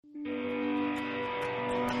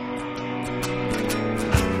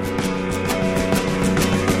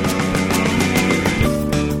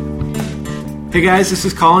Hey guys, this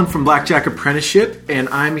is Colin from Blackjack Apprenticeship, and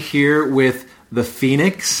I'm here with the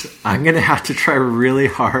Phoenix. I'm going to have to try really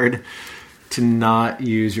hard to not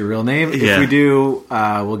use your real name. Yeah. If we do,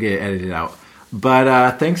 we'll get it edited out.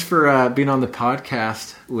 But thanks for being on the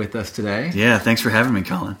podcast with us today. Yeah, thanks for having me,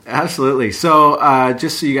 Colin. Absolutely. So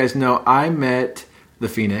just so you guys know, I met the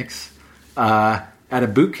Phoenix at a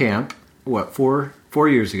boot camp, 4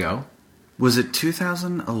 years ago. Was it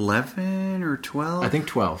 2011 or 12? I think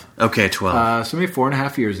 12. Okay, 12. So maybe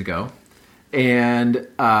 4.5 years ago. And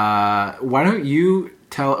why don't you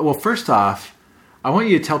tell... Well, first off, I want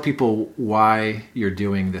you to tell people why you're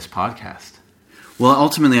doing this podcast. Well,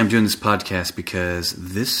 ultimately, I'm doing this podcast because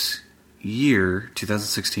this year,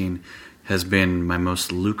 2016, has been my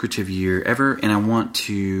most lucrative year ever, and I want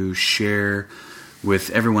to share with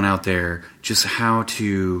everyone out there just how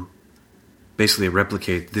to basically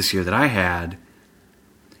replicate this year that I had,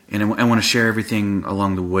 and I want to share everything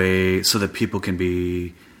along the way so that people can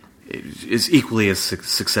be is equally as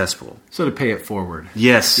successful. So to pay it forward.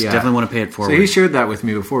 Yes, yeah. Definitely want to pay it forward. So he shared that with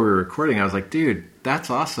me before we were recording. I was like, dude, that's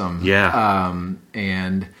awesome. Yeah.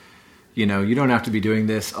 And, you know, you don't have to be doing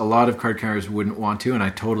this. A lot of card counters wouldn't want to, and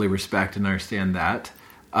I totally respect and understand that.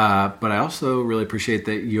 But I also really appreciate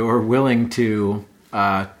that you're willing to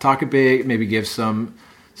talk a bit, maybe give some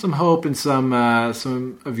hope and some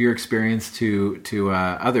of your experience to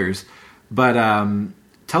others. But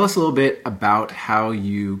tell us a little bit about how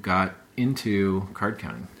you got into card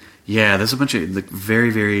counting. Yeah, there's a bunch of very,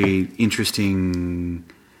 very interesting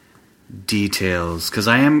details because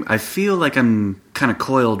I feel like I'm kind of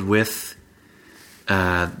coiled with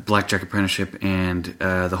Blackjack Apprenticeship and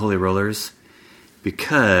the Holy Rollers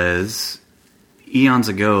because eons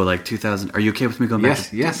ago, like 2000. Are you okay with me going back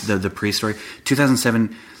to the pre-story?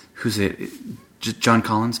 2007. Who's it? John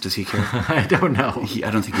Collins? Does he care? I don't know.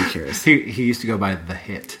 I don't think he cares. He used to go by The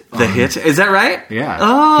Hit. The Hit? Is that right? Yeah.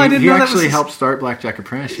 Oh, I didn't know that. He actually helped start Blackjack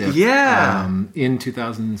Apprenticeship. Yeah. In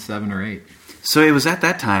 2007 or 8. So it was at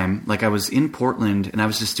that time, like I was in Portland and I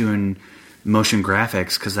was just doing motion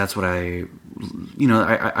graphics because that's what I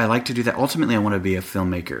like to do that. Ultimately, I want to be a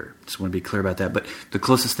filmmaker. Just want to be clear about that. But the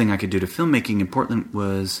closest thing I could do to filmmaking in Portland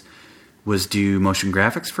was do motion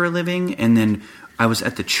graphics for a living. And then I was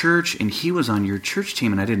at the church and he was on your church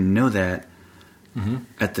team and I didn't know that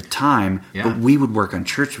at the time. Yeah. But we would work on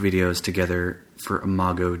church videos together for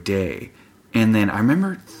Imago Day. And then I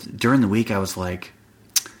remember during the week I was like,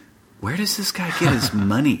 where does this guy get his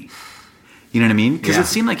money? You know what I mean? Because it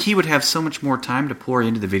seemed like he would have so much more time to pour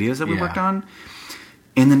into the videos that we worked on.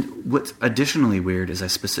 And then what's additionally weird is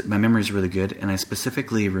my memory is really good, and I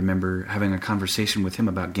specifically remember having a conversation with him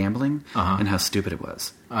about gambling and how stupid it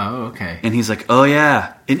was. Oh, okay. And he's like, oh,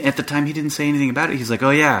 yeah. And at the time, he didn't say anything about it. He's like, oh,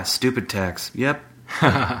 yeah, stupid tax. Yep.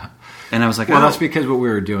 And I was like, well, that's because what we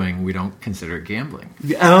were doing, we don't consider it gambling.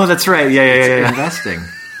 Oh, that's right. Yeah. It's investing.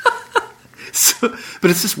 But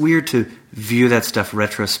it's just weird to view that stuff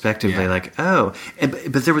retrospectively, like, oh.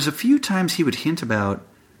 But there was a few times he would hint about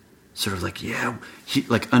sort of like, he,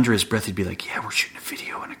 like under his breath, he'd be like, yeah, we're shooting a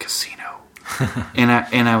video in a casino. and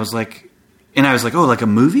I was like, oh, like a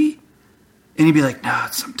movie? And he'd be like, no,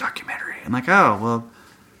 it's some documentary. I'm like, oh,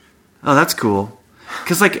 that's cool.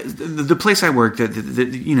 Because like the place I worked,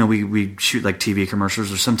 we shoot like TV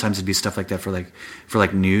commercials, or sometimes it'd be stuff like that for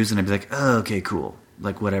like news, and I'd be like, oh, okay, cool,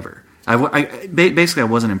 like whatever. Basically I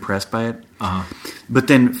wasn't impressed by it. But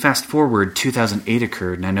then fast forward, 2008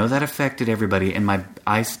 occurred, and I know that affected everybody. And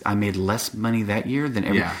I made less money that year than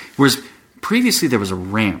ever. Yeah. Whereas previously there was a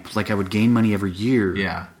ramp, like I would gain money every year.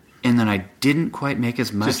 Yeah. And then I didn't quite make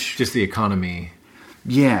as much. Just the economy.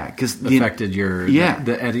 Yeah, because affected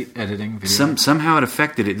the editing video. Somehow it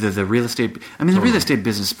affected it. The real estate. I mean, the real estate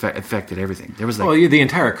business affected everything. There was the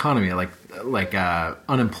entire economy. Like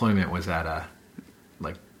unemployment was at a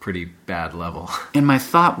pretty bad level. And my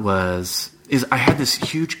thought is I had this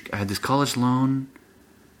college loan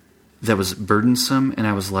that was burdensome, and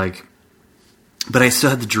I was like, but I still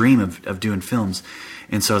had the dream of doing films.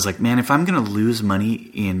 And so I was like, man, if I'm going to lose money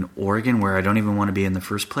in Oregon where I don't even want to be in the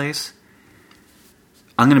first place,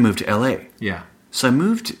 I'm going to move to LA. Yeah. So I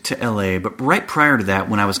moved to LA, but right prior to that,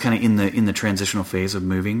 when I was kind of in the transitional phase of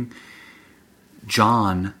moving,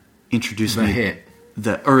 John introduced me.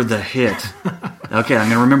 The Hit. Okay, I'm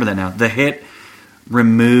going to remember that now. The Hit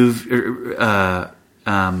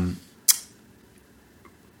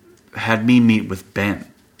had me meet with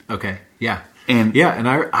Ben. Okay, yeah. And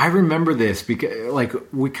I remember this because like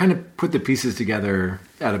we kind of put the pieces together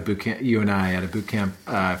at a boot camp, you and I at a boot camp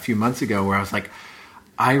a few months ago, where I was like,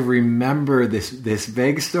 I remember this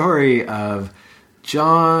vague story of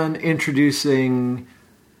John introducing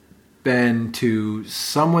Ben to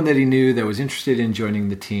someone that he knew that was interested in joining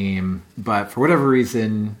the team, but for whatever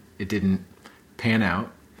reason, it didn't pan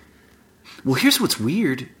out. Well, here's what's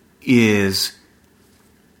weird is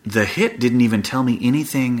the hit didn't even tell me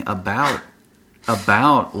anything about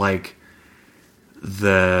like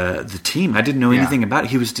the team. I didn't know anything about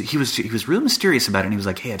it. He was real mysterious about it, and he was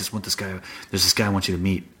like, "Hey, I just want this guy. There's this guy I want you to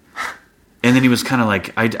meet." And then he was kind of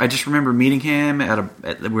like, I just remember meeting him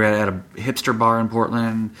we're at a hipster bar in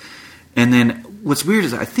Portland. And then what's weird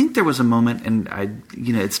is I think there was a moment, and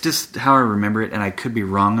it's just how I remember it, and I could be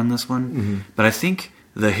wrong on this one, but I think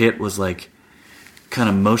the hit was like kind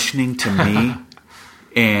of motioning to me,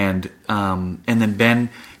 and then Ben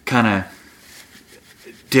kind of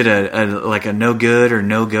did a no good or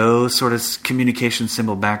no go sort of communication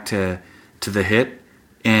symbol back to the hit.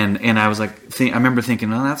 And I was like, I remember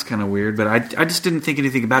thinking, oh, that's kind of weird, but I just didn't think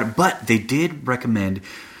anything about it. But they did recommend,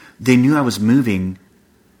 they knew I was moving,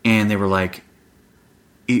 and they were like,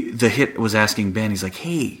 the hit was asking Ben, he's like,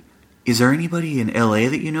 hey, is there anybody in LA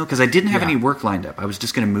that you know? Because I didn't have any work lined up. I was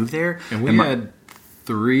just going to move there. And we had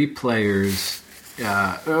 3 players. We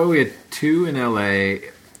had 2 in LA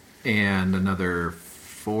and another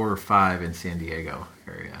 4 or 5 in San Diego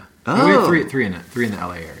area. Oh. No, we had 3 in the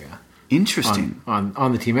LA area. Interesting.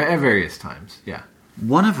 On the team at various times, yeah.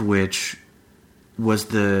 One of which was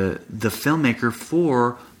the filmmaker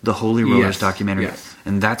for the Holy Rollers documentary. Yes.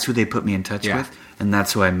 And that's who they put me in touch with, and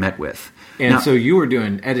that's who I met with. And so you were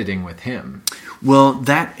doing editing with him. Well,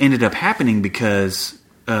 that ended up happening because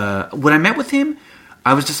when I met with him,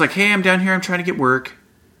 I was just like, hey, I'm down here, I'm trying to get work.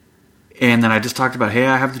 And then I just talked about, hey,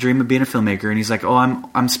 I have the dream of being a filmmaker. And he's like, oh,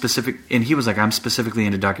 I'm specific. And he was like, I'm specifically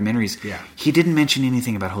into documentaries. Yeah. He didn't mention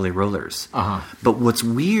anything about Holy Rollers. Uh-huh. But what's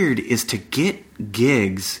weird is to get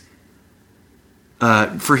gigs,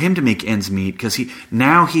 for him to make ends meet, because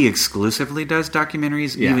he exclusively does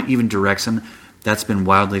documentaries, even directs them. That's been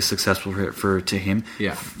wildly successful to him.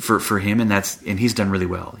 Yeah. For him, and he's done really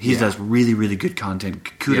well. He does really, really good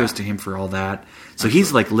content. Kudos to him for all that. So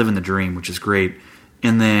he's like living the dream, which is great.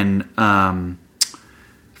 And then,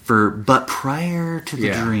 but prior to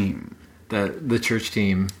the dream, the church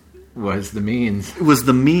team was the means. It was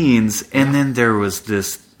the means, and then there was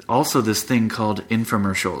this thing called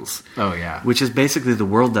infomercials. Oh yeah, which is basically the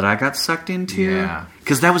world that I got sucked into. Yeah,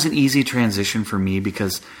 because that was an easy transition for me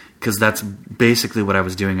because that's basically what I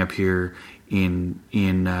was doing up here in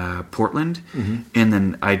Portland, and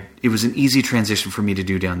then it was an easy transition for me to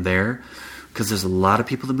do down there. Because there's a lot of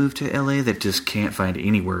people that move to LA that just can't find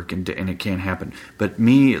any work, and it can't happen. But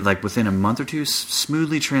me, like within a month or two,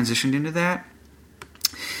 smoothly transitioned into that.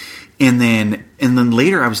 And then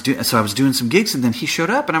later I was doing some gigs, and then he showed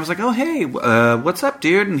up, and I was like, oh hey, what's up,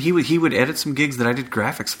 dude? And he would edit some gigs that I did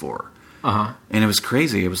graphics for. And it was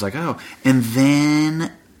crazy. It was like, oh, and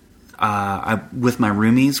then with my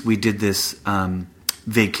roomies we did this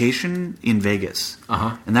vacation in Vegas,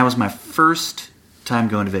 and that was my first time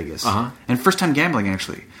going to Vegas, and first time gambling.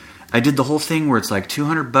 Actually, I did the whole thing where it's like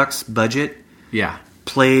 $200 budget. Yeah,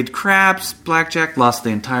 played craps, blackjack, lost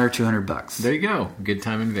the entire $200. There you go. Good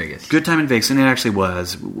time in Vegas. Good time in Vegas, and it actually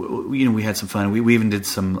was. We had some fun. We even did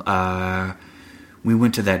some. We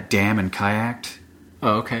went to that dam and kayaked.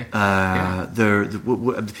 Oh, okay.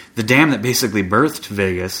 The dam that basically birthed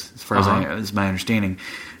Vegas, as far as my understanding,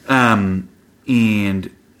 and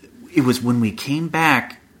it was when we came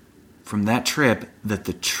back from that trip that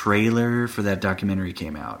the trailer for that documentary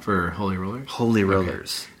came out. For Holy Rollers? Holy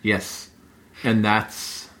Rollers. Okay. Yes. And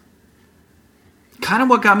that's kind of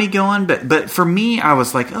what got me going, but for me, I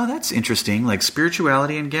was like, oh, that's interesting, like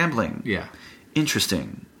spirituality and gambling. Yeah.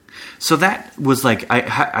 Interesting. So that was like,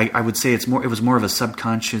 I would say it was more of a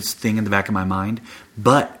subconscious thing in the back of my mind,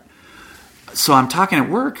 but so I'm talking at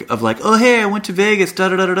work of like, oh, hey, I went to Vegas,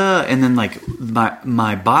 da-da-da-da-da. And then like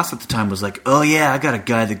my boss at the time was like, oh, yeah, I got a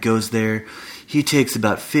guy that goes there. He takes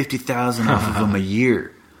about $50,000 off of him a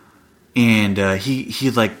year. And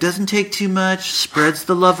he like doesn't take too much, spreads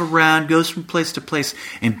the love around, goes from place to place.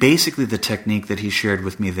 And basically the technique that he shared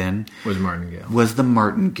with me then was martingale. Was the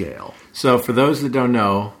martingale. So for those that don't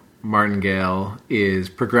know, martingale is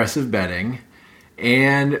progressive betting.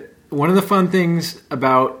 And one of the fun things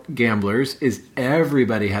about gamblers is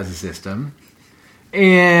everybody has a system,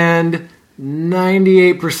 and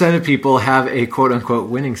 98% of people have a quote-unquote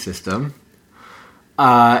winning system.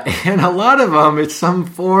 And a lot of them, it's some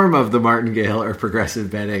form of the martingale or progressive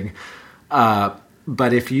betting.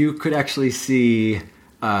 But if you could actually see,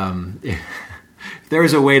 if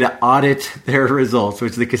there's a way to audit their results,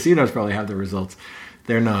 which the casinos probably have the results,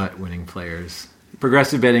 they're not winning players.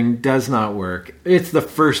 Progressive betting does not work. It's the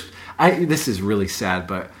first... This is really sad,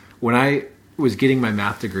 but when I was getting my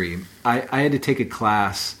math degree, I had to take a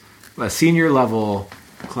class, a senior level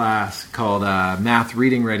class called Math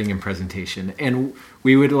Reading, Writing, and Presentation. And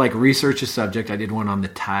we would like research a subject. I did one on the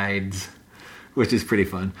tides, which is pretty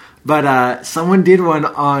fun. But someone did one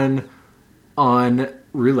on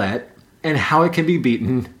roulette and how it can be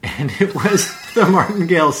beaten, and it was the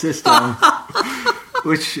martingale system,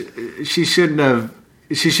 which she should have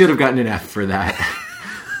gotten an F for that.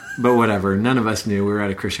 But whatever, none of us knew. We were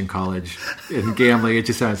at a Christian college, and gambling, it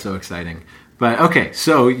just sounds so exciting. But okay,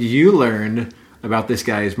 so you learned about this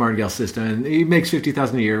guy's martingale system, and he makes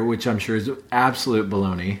 $50,000 a year, which I'm sure is absolute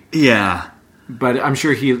baloney. Yeah. But I'm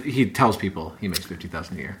sure he tells people he makes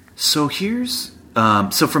 $50,000 a year. So here's...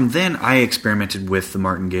 so from then, I experimented with the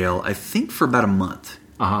martingale, I think, for about a month.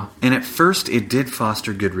 Uh-huh. And at first, it did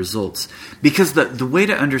foster good results. Because the way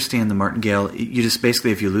to understand the martingale, you just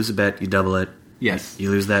basically, if you lose a bet, you double it. Yes. You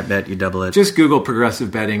lose that bet, you double it. Just Google progressive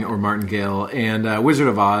betting or martingale, and Wizard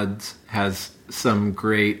of Odds has some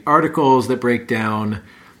great articles that break down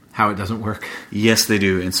how it doesn't work. Yes, they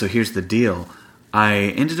do. And so here's the deal.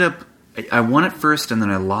 I won at first, and then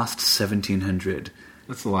I lost $1,700.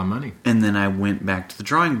 That's a lot of money. And then I went back to the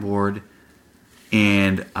drawing board,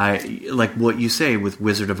 and I, like what you say with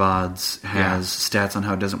Wizard of Odds has stats on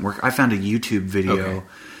how it doesn't work. I found a YouTube video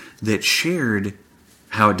that shared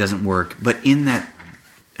how it doesn't work, but in a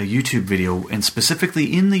YouTube video, and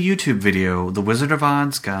specifically in the YouTube video, the Wizard of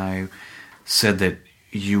Odds guy said that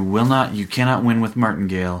you cannot win with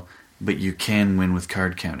martingale, but you can win with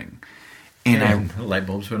card counting. And the light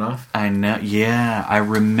bulbs went off? I know, yeah. I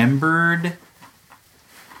remembered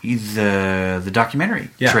the documentary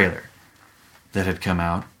trailer that had come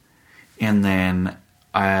out, and then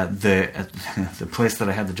the place that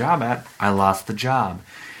I had the job at, I lost the job.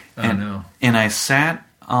 And I sat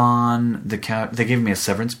on the couch. They gave me a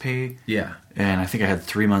severance pay. Yeah. And I think I had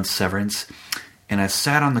 3 months severance. And I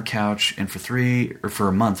sat on the couch, and for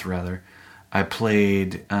a month rather, I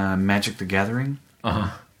played Magic the Gathering.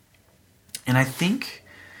 Uh-huh. And I think,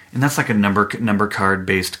 and that's like a number card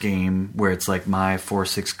based game where it's like my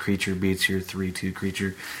 4/6 creature beats your 3/2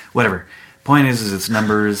 creature, whatever. Point is it's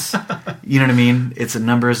numbers. You know what I mean? It's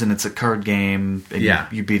numbers, and it's a card game. And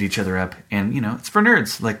you beat each other up, and it's for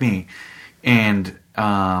nerds like me. And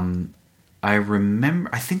I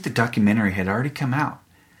think the documentary had already come out.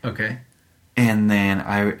 Okay. And then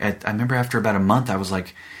I remember after about a month, I was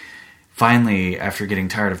like, finally, after getting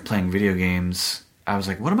tired of playing video games, I was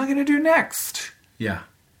like, what am I going to do next? Yeah.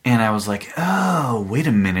 And I was like, oh, wait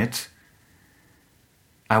a minute.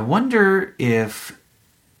 I wonder if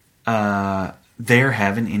they're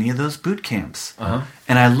having any of those boot camps. Uh-huh.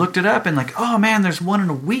 And I looked it up and like, oh man, there's one in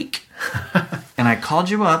a week. And I called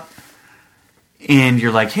you up and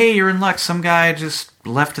you're like, hey, you're in luck. Some guy just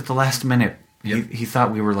left at the last minute. Yep. He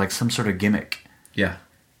thought we were like some sort of gimmick. Yeah.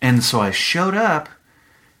 And so I showed up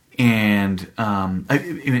and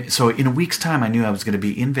so in a week's time I knew I was going to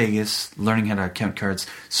be in Vegas learning how to count cards.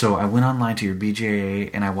 So I went online to your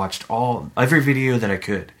BJA and I watched every video that I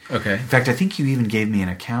could. Okay. In fact, I think you even gave me an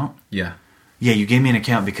account. Yeah. Yeah, you gave me an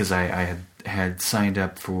account because I had signed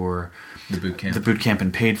up for the boot camp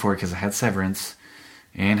and paid for it because I had severance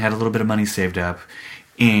and had a little bit of money saved up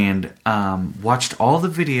and watched all the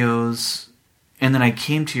videos. And then I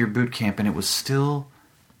came to your boot camp and it was still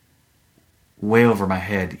way over my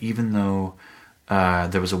head, even though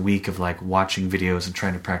there was a week of like watching videos and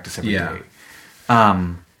trying to practice every day.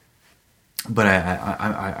 But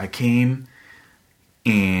I came,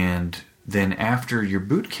 and then after your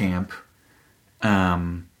boot camp,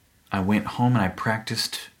 I went home and I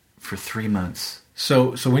practiced for 3 months.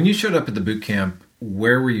 So when you showed up at the boot camp,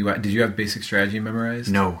 where were you at? Did you have basic strategy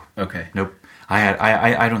memorized? No. Okay. Nope.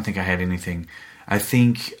 I don't think I had anything. I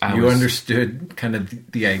think you understood kind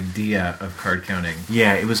of the idea of card counting.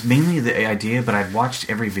 Yeah, it was mainly the idea, but I'd watched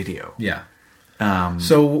every video. Yeah.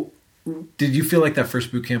 So did you feel like that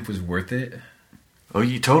first boot camp was worth it? Oh,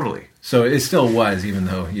 totally. So it still was, even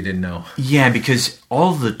though you didn't know. Yeah, because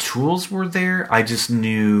all the tools were there. I just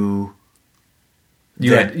knew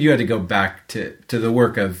you had to go back to the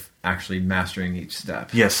work of actually mastering each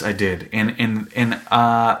step. Yes, I did, and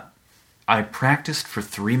I practiced for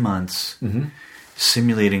 3 months. Mm-hmm.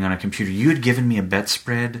 Simulating on a computer. You had given me a bet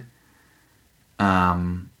spread. Yeah,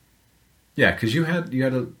 because you had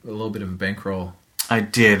a little bit of a bankroll. I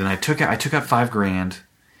did, and I took out $5,000,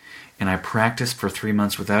 and I practiced for 3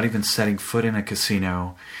 months without even setting foot in a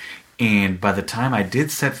casino. And by the time I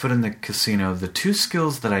did set foot in the casino, the two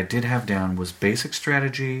skills that I did have down was basic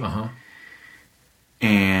strategy,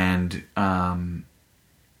 and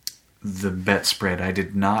the bet spread. I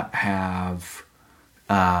did not have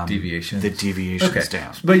Deviations. the deviations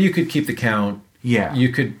down. But you could keep the count. Yeah. You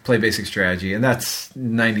could play basic strategy, and that's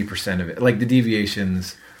 90% of it. Like, the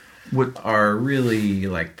deviations are really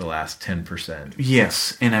like the last 10%.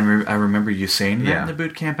 Yes, and I remember you saying that in the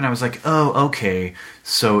boot camp, and I was like, oh, okay.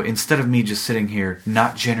 So instead of me just sitting here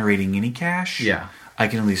not generating any cash, I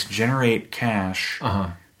can at least generate cash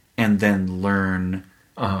and then learn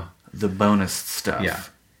the bonus stuff. Yeah.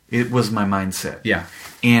 It was my mindset. Yeah.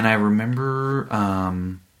 And I remember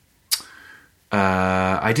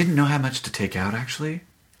I didn't know how much to take out, actually.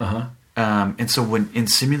 And so when in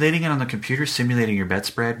simulating it on the computer, simulating your bet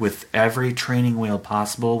spread with every training wheel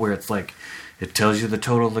possible, where it's like it tells you the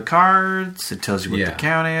total of the cards, it tells you what the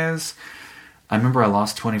count is. I remember I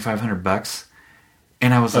lost $2,500,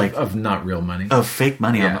 and I was like, of not real money, of fake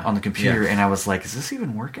money on the computer, and I was like, is this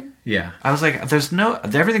even working? Yeah, I was like,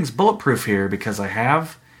 everything's bulletproof here because I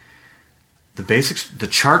have the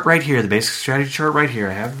chart right here, the basic strategy chart right here.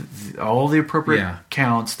 I have all the appropriate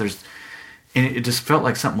counts. And it just felt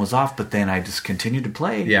like something was off, but then I just continued to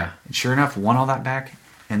play. Yeah. And sure enough, won all that back,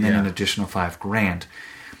 and then an additional $5,000.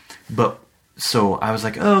 But so I was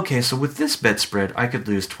like, oh, okay, so with this bet spread, I could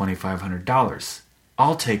lose $2,500.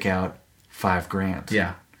 I'll take out $5,000.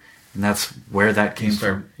 Yeah. And that's where that came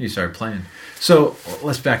from. You started playing. So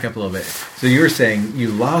let's back up a little bit. So you were saying you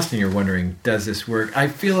lost and you're wondering, does this work? I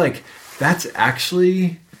feel like that's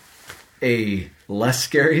actually a less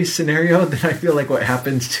scary scenario than I feel like what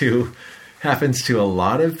happens to a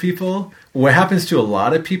lot of people. What happens to a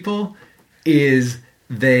lot of people is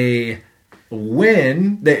they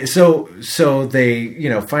win. So they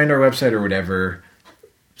find our website or whatever,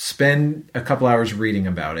 spend a couple hours reading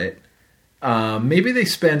about it. Maybe they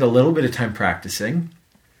spend a little bit of time practicing,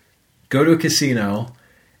 go to a casino,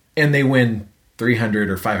 and they win $300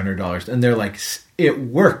 or $500, and they're like, it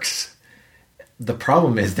works. The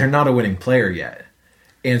problem is they're not a winning player yet,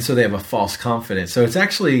 and so they have a false confidence. So it's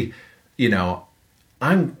actually, I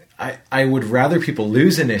would rather people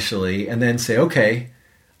lose initially and then say, okay,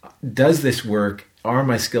 does this work? Are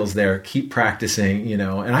my skills there? Keep practicing,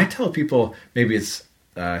 And I tell people, maybe it's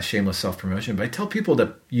shameless self-promotion, but I tell people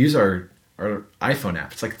to use our iPhone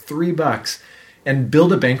app. It's like $3 and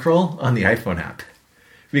build a bankroll on the iPhone app.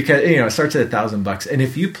 Because, it starts at $1,000. And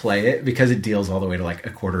if you play it, because it deals all the way to like a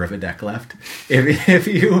quarter of a deck left,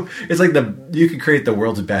 it's like you could create the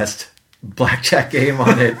world's best blackjack game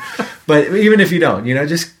on it. But even if you don't,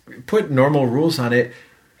 just put normal rules on it.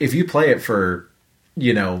 If you play it for,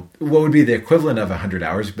 what would be the equivalent of 100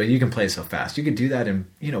 hours, but you can play it so fast. You could do that in,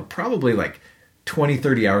 probably like 20,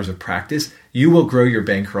 30 hours of practice. You will grow your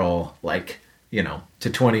bankroll like, to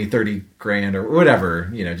 20, 30 grand or whatever,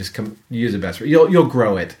 just use the best. You'll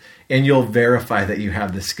grow it and you'll verify that you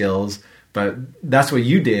have the skills. But that's what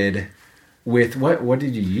you did with what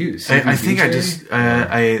did you use? I think I just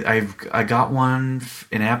I got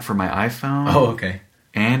an app for my iPhone. Oh, okay.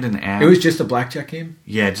 And an app. It was just a blackjack game?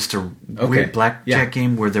 Yeah, just a weird blackjack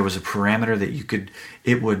game where there was a parameter that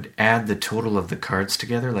it would add the total of the cards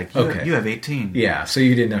together. Like, you have 18. Yeah, so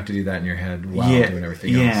you didn't have to do that in your head while doing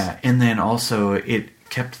everything else. Yeah, and then also it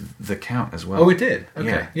kept the count as well. Oh, it did?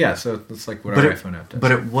 Okay. Yeah, so it's like what our iPhone app does.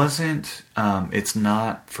 But it wasn't, it's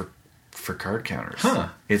not for card counters. Huh.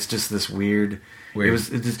 It's just this weird.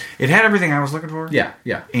 It had everything I was looking for. Yeah,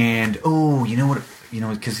 yeah. And, because you know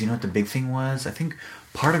what the big thing was? I think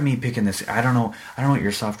part of me picking this, I don't know what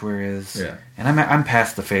your software is. Yeah. And I'm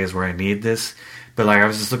past the phase where I need this, but like I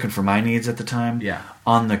was just looking for my needs at the time. Yeah.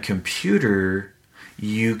 On the computer,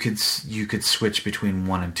 you could switch between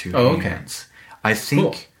 1 and 2 hands. I think.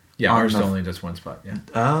 Cool. Yeah, ours only does one spot. Yeah.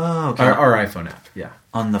 Oh, okay. Our iPhone app. Yeah.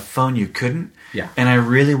 On the phone, you couldn't. Yeah. And I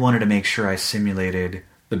really wanted to make sure I simulated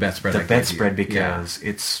the bet spread. Because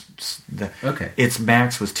its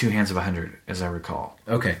max was 2 hands of 100, as I recall.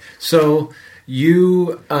 Okay, so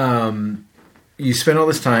you spent all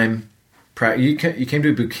this time. You came to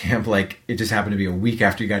a boot camp like it just happened to be a week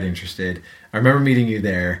after you got interested. I remember meeting you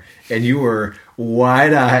there, and you were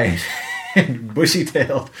wide-eyed and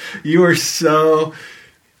bushy-tailed. You were so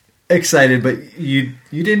excited, but you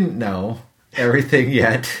didn't know everything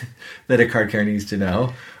yet that a card carrier needs to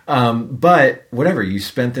know. But whatever, you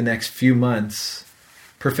spent the next few months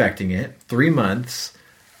perfecting it, 3 months,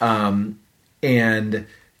 and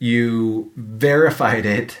you verified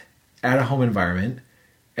it at a home environment.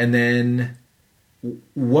 And then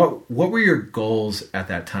what were your goals at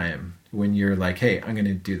that time when you're like, hey, I'm going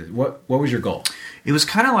to do this? What was your goal? It was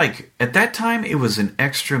kind of like, at that time, it was an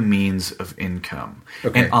extra means of income.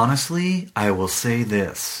 Okay. And honestly, I will say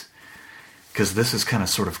this, because this has kind of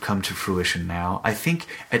sort of come to fruition now. I think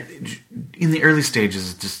in the early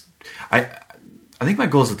stages, just I think my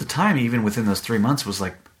goals at the time, even within those 3 months, was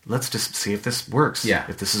like, let's just see if this works. Yeah.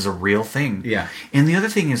 If this is a real thing. Yeah. And the other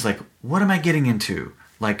thing is like, what am I getting into?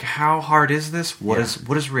 Like, how hard is this? What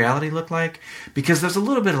does reality look like? Because there's a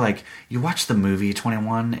little bit of like, you watch the movie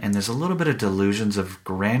 21, and there's a little bit of delusions of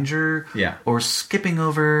grandeur, or skipping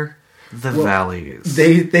over the valleys.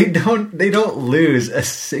 They don't lose a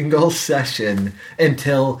single session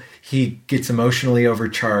until he gets emotionally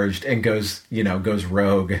overcharged and goes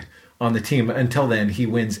rogue on the team. Until then, he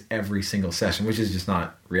wins every single session, which is just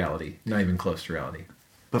not reality, not even close to reality.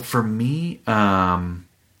 But for me,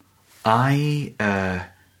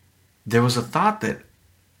 there was a thought that,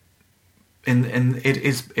 and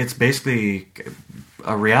it's basically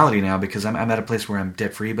a reality now because I'm at a place where I'm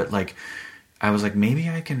debt free. But like, I was like, maybe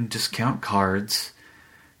I can just count cards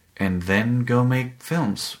and then go make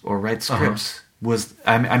films or write scripts.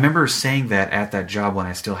 I remember saying that at that job when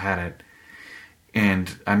I still had it,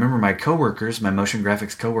 and I remember my motion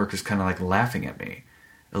graphics coworkers, kind of like laughing at me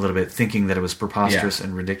a little bit, thinking that it was preposterous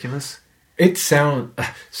and ridiculous. So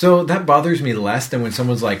that bothers me less than when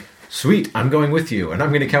someone's like, sweet, I'm going with you, and I'm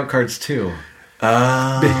going to count cards too.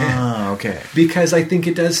 Oh, okay. Because I think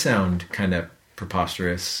it does sound kind of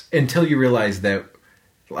preposterous until you realize that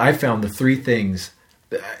I found the three things.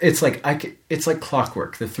 It's like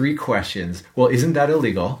clockwork. The three questions. Well, isn't that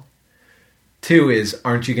illegal? 2 is,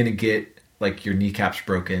 aren't you going to get like your kneecaps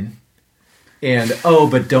broken? And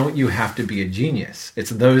but don't you have to be a genius? It's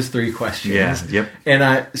those 3 questions. Yeah. Yep. And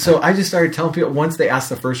I just started telling people once they asked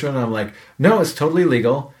the first one, I'm like, no, it's totally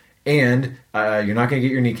legal. And you're not going to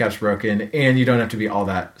get your kneecaps broken, and you don't have to be all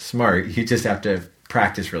that smart. You just have to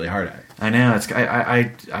practice really hard at it. I know.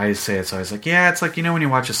 I say it's always like, yeah, it's like, when you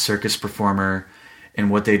watch a circus performer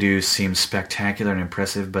and what they do seems spectacular and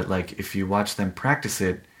impressive, but like if you watch them practice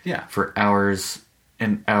it for hours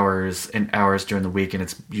and hours and hours during the week,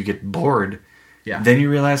 and you get bored, then you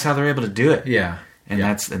realize how they're able to do it. Yeah. And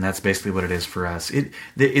that's basically what it is for us.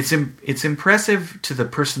 It's impressive to the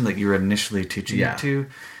person that you're initially teaching it to.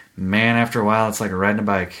 Man, after a while, it's like riding a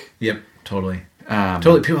bike. Yep, totally.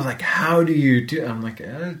 Totally. People are like, how do you do it? I'm like,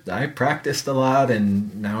 I practiced a lot,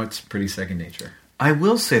 and now it's pretty second nature. I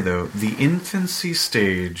will say, though, the infancy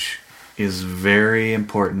stage is very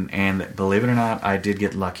important, and believe it or not, I did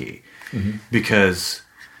get lucky. Mm-hmm. Because...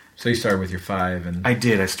 So you started with your 5, and... I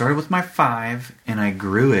did. I started with my 5, and I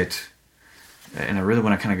grew it, and I really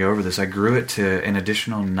want to kind of go over this, I grew it to an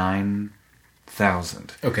additional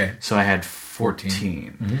 9,000. Okay. So I had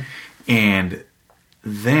 14. Mm-hmm. And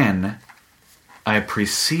then I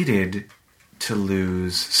proceeded to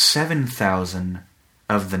lose 7,000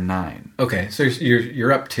 of the 9. Okay, so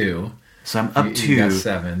you're up 2. So I'm up 2. You got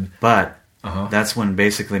 7. But that's when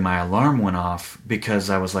basically my alarm went off, because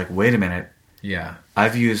I was like, wait a minute. Yeah.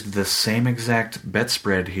 I've used the same exact bet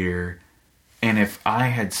spread here, and if I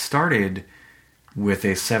had started with a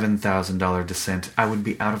 $7,000 descent, I would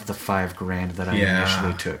be out of the $5,000 that I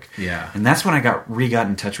initially took. Yeah. And that's when I got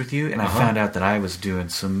in touch with you, and I found out that I was doing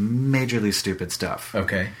some majorly stupid stuff.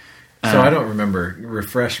 Okay. So I don't remember.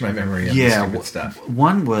 Refresh my memory of the stupid stuff.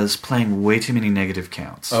 One was playing way too many negative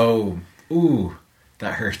counts. Oh. Ooh.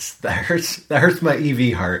 That hurts. That hurts my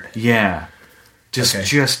EV heart. Yeah. Just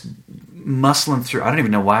muscling through. I don't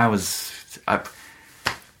even know why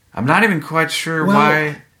I'm not even quite sure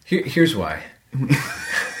why. Here's why.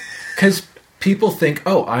 Because people think,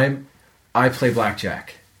 I play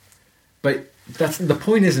blackjack, but the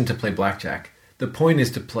point isn't to play blackjack. The point is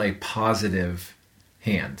to play positive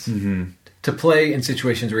hands, to play in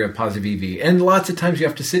situations where you have positive EV. And lots of times you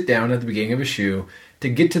have to sit down at the beginning of a shoe to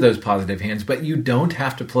get to those positive hands, but you don't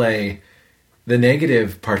have to play the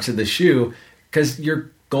negative parts of the shoe, because your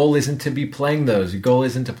goal isn't to be playing those. Your goal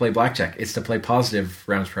isn't to play blackjack. It's to play positive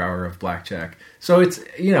rounds per hour of blackjack. So it's,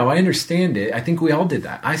 I understand it. I think we all did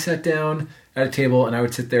that. I sat down at a table and I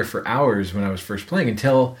would sit there for hours when I was first playing,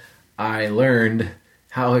 until I learned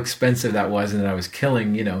how expensive that was, and that I was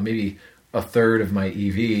killing, maybe a third of my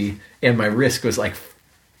EV, and my risk was like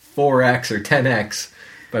 4x or 10x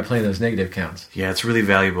by playing those negative counts. Yeah, it's really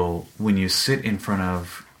valuable when you sit in front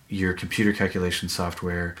of your computer calculation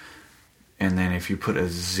software, and then if you put a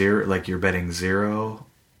 0, like you're betting 0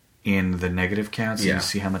 in the negative counts, and you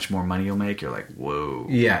see how much more money you'll make, you're like, whoa.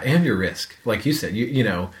 Yeah, and your risk. Like you said,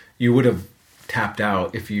 you would have tapped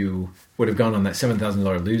out if you would have gone on that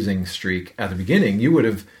 $7,000 losing streak at the beginning. You would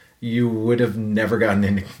have never gotten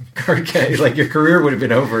into card game. Like your career would have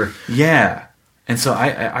been over. Yeah. And so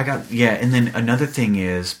I got, and then another thing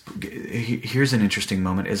is, here's an interesting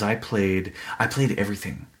moment, is I played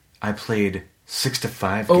everything. I played 6 to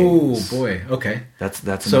 5 games. Oh boy, okay. That's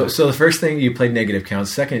so the first thing, you played negative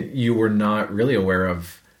counts. Second, you were not really aware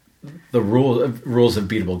of the rules of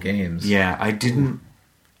beatable games. Yeah, I didn't.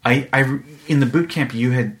 I in the boot camp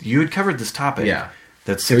you had covered this topic. Yeah,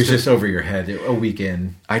 it was just over your head a week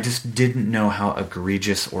in. I just didn't know how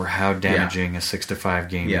egregious or how damaging a 6-5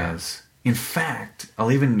 game is. In fact,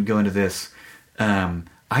 I'll even go into this.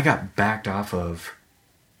 I got backed off of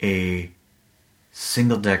a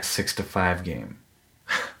single deck 6-5 game.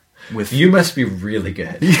 You must be really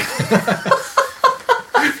good.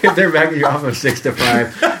 If they're backing you off of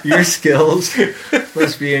 6-5, your skills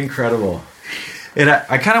must be incredible. And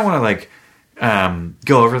I kind of want to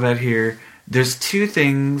go over that here. There's two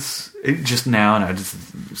things just now, and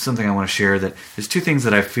something I want to share. That there's two things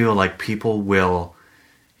that I feel like people will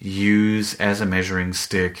use as a measuring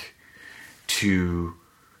stick to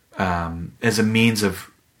as a means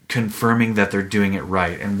of confirming that they're doing it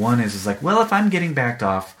right. And one is like, well, if I'm getting backed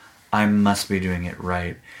off, I must be doing it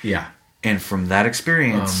right. Yeah. And from that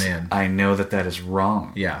experience, I know that is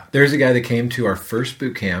wrong. Yeah. There's a guy that came to our first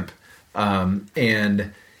boot camp,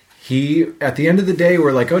 and he, at the end of the day,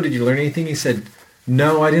 we're like, oh, did you learn anything? He said,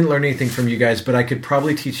 no, I didn't learn anything from you guys, but I could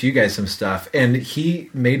probably teach you guys some stuff. And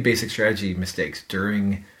he made basic strategy mistakes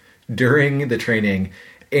during the training.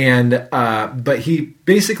 And but he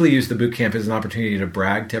basically used the boot camp as an opportunity to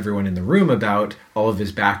brag to everyone in the room about all of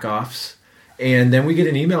his back-offs. And then we get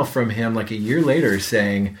an email from him like a year later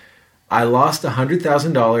saying, I lost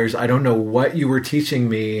 $100,000. I don't know what you were teaching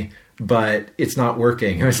me, but it's not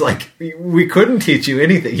working. I was like, we couldn't teach you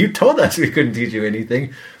anything. You told us we couldn't teach you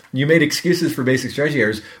anything. You made excuses for basic strategy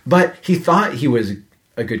errors. But he thought he was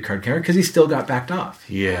a good card counter because he still got backed off.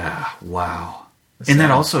 Yeah, wow. And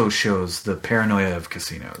that also shows the paranoia of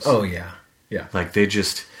casinos. Oh, yeah. Yeah. Like they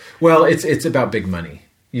just... Well, it's about big money.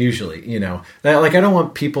 Usually, I don't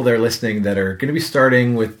want people that are listening that are going to be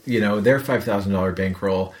starting with, their $5,000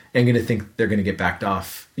 bankroll and going to think they're going to get backed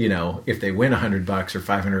off, if they win $100 or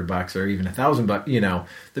 $500 or even $1,000.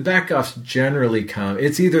 The backoffs generally come.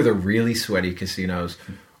 It's either the really sweaty casinos,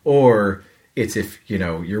 or it's if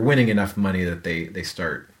you're winning enough money that they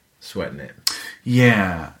start sweating it.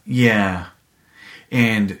 Yeah, yeah.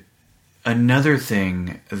 And another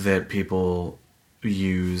thing that people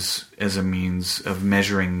use as a means of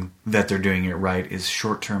measuring that they're doing it right is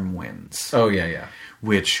short-term wins. Oh, yeah, yeah.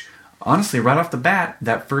 Which, honestly, right off the bat,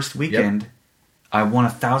 that first weekend, I won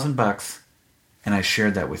 $1,000, and I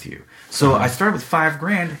shared that with you. So I started with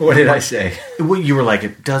 $5,000. What did I say? You were like,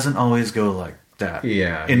 it doesn't always go like that.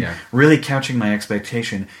 Yeah, and really couching my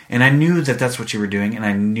expectation. And I knew that that's what you were doing, and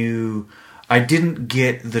I knew... I didn't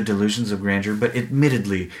get the delusions of grandeur, but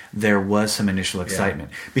admittedly, there was some initial excitement.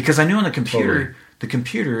 Because I knew on the computer,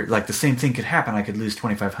 like the same thing could happen. I could lose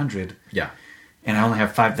 $2,500. Yeah. And I only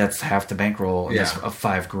have $5,000. That's half the bankroll. That's of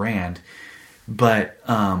 $5,000. But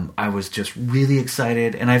I was just really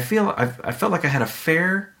excited, and I felt like I had a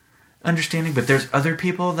fair understanding. But there's other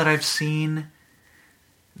people that I've seen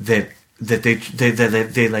that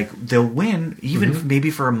they'll win even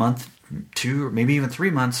maybe for a month, 2, or maybe even 3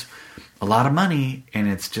 months. A lot of money, and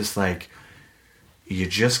it's just like you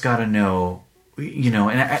just got to know,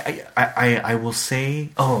 And I will say,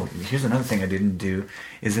 oh, here's another thing I didn't do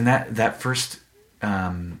is in that first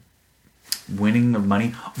winning of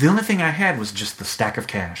money. The only thing I had was just the stack of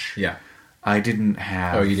cash. Yeah, I didn't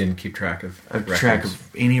have. Oh, you didn't keep track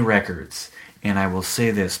of any records. And I will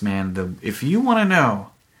say this, man: if you want to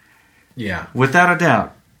know, without a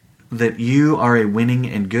doubt, that you are a winning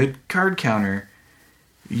and good card counter.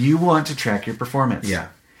 You want to track your performance. Yeah.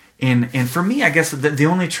 And for me, I guess the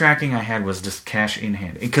only tracking I had was just cash in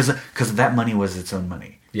hand. Because that money was its own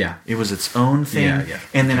money. Yeah. It was its own thing. Yeah.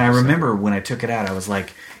 And then 100%. I remember when I took it out, I was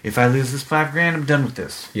like, if I lose this $5,000, I'm done with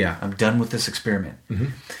this. Yeah. I'm done with this experiment.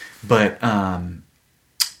 Mm-hmm. But,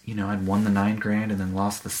 I'd won the $9,000 and then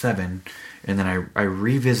lost the $7,000. And then I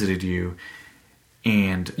revisited you.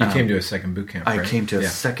 And you came to a second boot camp, right? I came to a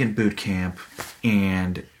second boot camp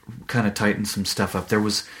and... kind of tighten some stuff up. There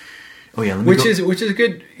was, which is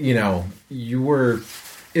good. You were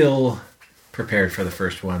ill prepared for the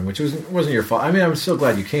first one, which wasn't your fault. I mean, I'm so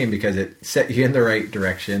glad you came because it set you in the right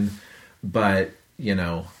direction. But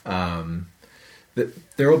there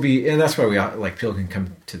will be, and that's why we people can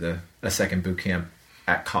come to a second boot camp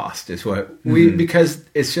at cost. Is what because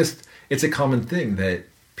it's a common thing that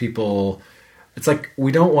people. It's like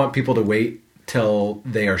we don't want people to wait till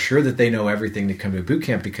they are sure that they know everything to come to boot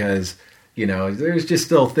camp because, there's just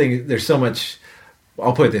still things, there's so much,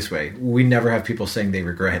 I'll put it this way, we never have people saying they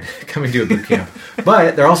regret coming to a boot camp,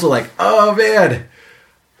 but they're also like, oh man,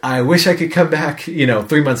 I wish I could come back,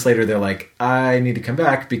 3 months later, they're like, I need to come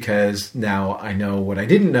back because now I know what I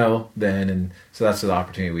didn't know then, and so that's the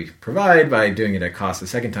opportunity we provide by doing it at cost the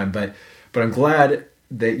second time, but I'm glad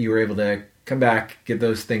that you were able to come back, get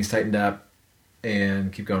those things tightened up,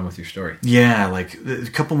 and keep going with your story. Yeah, like a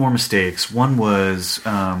couple more mistakes. One was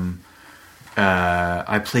I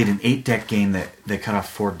played an 8-deck game that cut off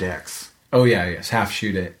 4 decks. Oh yeah, yes, half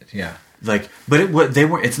shoot it. Yeah, like, but they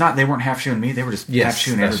weren't half shooting me. They were just half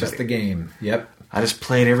shooting everybody. That's just the game. Yep. I just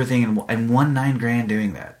played everything and won $9,000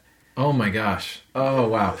 doing that. Oh my gosh! Oh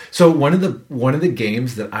wow! So one of the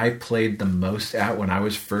games that I played the most at when I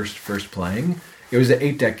was first playing, it was an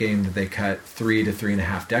 8-deck game that they cut 3 to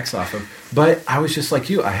 3.5 decks off of. But I was just like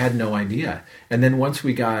you; I had no idea. And then once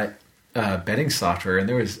we got betting software, and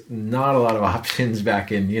there was not a lot of options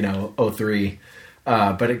back in 03,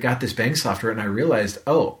 but it got this betting software, and I realized,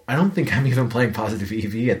 oh, I don't think I'm even playing positive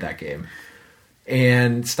EV at that game.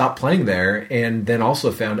 And stopped playing there, and then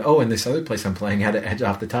also found, oh, and this other place I'm playing had an edge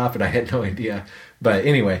off the top, and I had no idea. But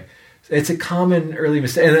anyway, it's a common early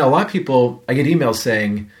mistake. And a lot of people, I get emails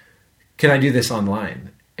saying, can I do this online?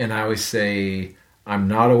 And I always say, I'm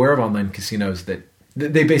not aware of online casinos that,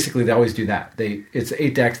 they always do that. It's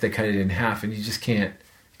 8 decks, they cut it in half, and you just can't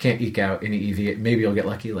eke out any EV. Maybe you'll get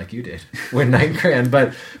lucky like you did, win $9,000,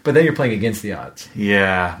 but then you're playing against the odds.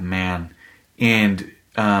 Yeah, man. And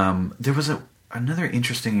there was another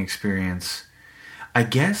interesting experience. I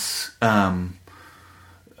guess my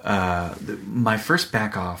first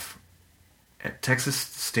back off at Texas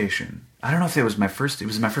Station. I don't know if it was my first. It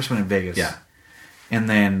was my first one in Vegas. Yeah. And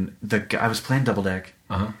then I was playing double deck.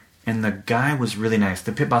 And the guy was really nice.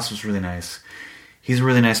 The pit boss was really nice. He's a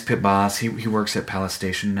really nice pit boss. He works at Palace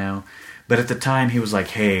Station now. But at the time, he was like,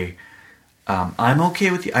 "Hey, I'm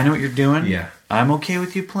okay with you. I know what you're doing. Yeah. I'm okay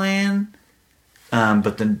with you playing."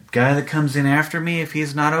 But the guy that comes in after me, if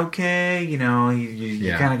he's not okay, you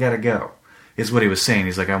kind of got to go, is what he was saying.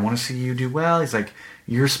 He's like, I want to see you do well. He's like,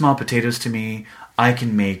 you're small potatoes to me. I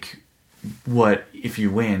can make if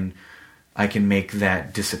you win, I can make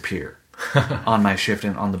that disappear on my shift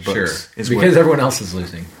and on the books. Sure, because everyone else is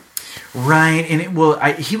losing. Right, and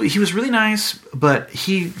he was really nice, but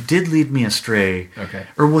he did lead me astray. Okay.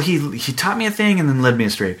 Or he taught me a thing and then led me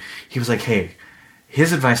astray. He was like, hey.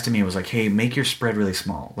 His advice to me was like, hey, make your spread really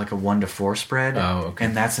small, like a 1 to 4 spread. Oh, okay.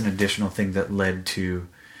 And that's an additional thing that led to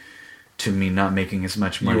me not making as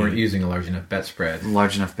much money. You weren't using a large enough bet spread.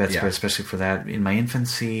 Spread, especially for that in my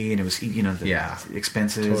infancy, and it was,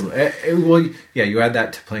 expenses. Totally. You add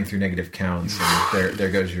that to playing through negative counts, and there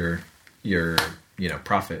goes your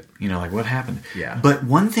profit. Like what happened? Yeah. But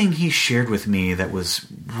one thing he shared with me that was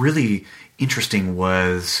really interesting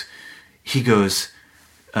was he goes,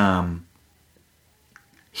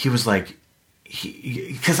 he was like,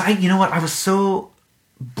 because I was so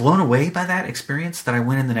blown away by that experience that I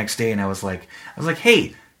went in the next day and I was like,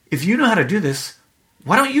 hey, if you know how to do this,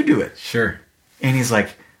 why don't you do it? Sure. And he's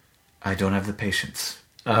like, I don't have the patience.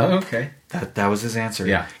 Oh, okay. That was his answer.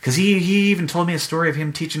 Yeah. Because he even told me a story of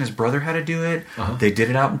him teaching his brother how to do it. They did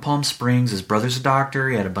it out in Palm Springs. His brother's a doctor.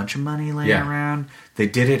 He had a bunch of money laying around. They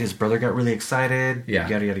did it. His brother got really excited. Yeah.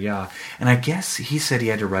 Yada, yada, yada. And I guess he said he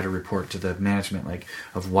had to write a report to the management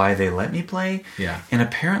of why they let me play. Yeah. And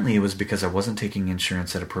apparently it was because I wasn't taking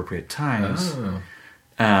insurance at appropriate times. Oh.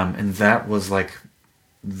 And that was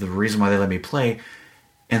the reason why they let me play.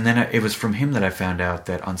 And then it was from him that I found out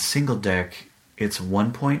that on single deck, it's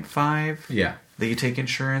 1.5 that you take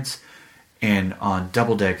insurance, and on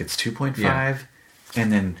double deck it's 2.5,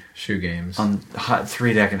 and then shoe games on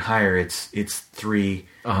 3 deck and higher it's 3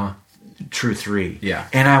 true 3. Yeah.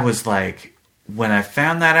 And I was like, when I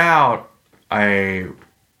found that out, I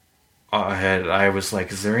was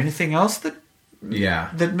like, is there anything else that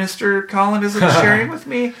Mr. Collin isn't sharing with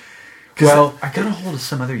me? Well, I got a hold of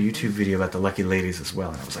some other YouTube video about the Lucky Ladies as well,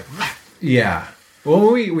 and I was like, what? Yeah.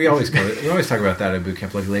 Well, we always talk about that at Boot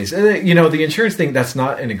Camp Lucky Ladies. The insurance thing, that's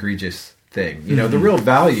not an egregious thing. The real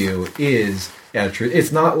value is true.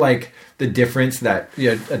 It's not like the difference that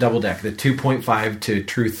a double deck, the 2.5 to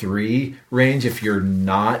true 3 range. If you're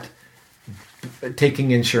not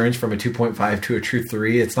taking insurance from a 2.5 to a true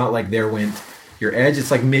 3, it's not like there went your edge.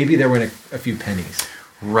 It's like maybe there went a few pennies,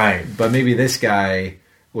 right? But maybe this guy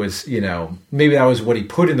was, maybe that was what he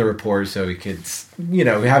put in the report so he could,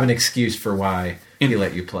 have an excuse for why he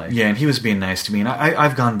let you play. Yeah, and he was being nice to me. And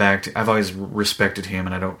I've gone back I've always respected him,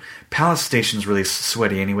 and Palace Station's really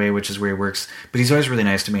sweaty anyway, which is where he works. But he's always really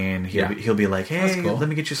nice to me, and he'll be like, hey, let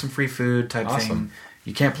me get you some free food type thing.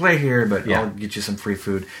 You can't play here, but I'll get you some free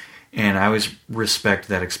food. And I always respect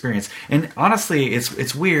that experience. And honestly,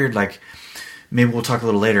 it's weird. Like, maybe we'll talk a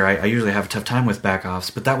little later. I usually have a tough time with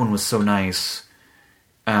back-offs, but that one was so nice.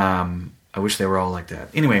 I wish they were all like that.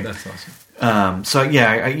 Anyway, that's awesome.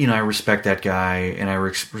 I respect that guy, and I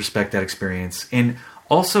respect that experience. And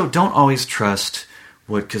also, don't always trust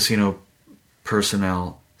what casino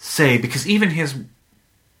personnel say, because even his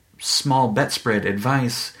small bet spread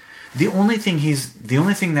advice, the only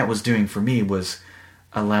thing that was doing for me was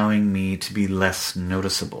allowing me to be less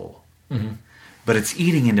noticeable. Mm-hmm. But it's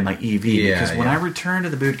eating into my EV, because when I returned to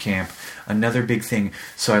the boot camp, another big thing.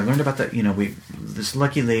 So I learned about this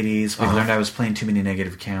lucky ladies. We learned I was playing too many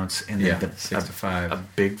negative counts, and then 6 to 5. A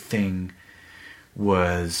big thing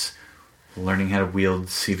was learning how to wield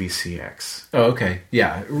CVCX. Oh, okay,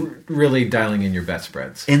 yeah, really dialing in your bet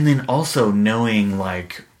spreads, and then also knowing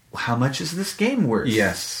like how much is this game worth?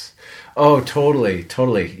 Yes. Oh, totally.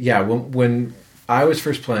 Yeah, when I was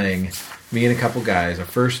first playing, me and a couple guys, our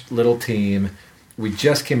first little team, we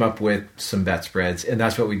just came up with some bet spreads, and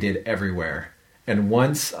that's what we did everywhere. And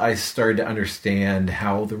once I started to understand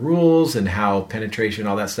how the rules and how penetration,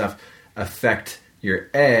 all that stuff, affect your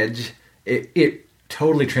edge, it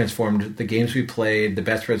totally transformed the games we played, the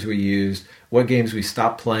bet spreads we used, what games we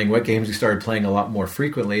stopped playing, what games we started playing a lot more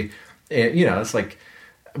frequently. And, it's like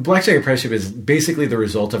Blackjack Apprenticeship is basically the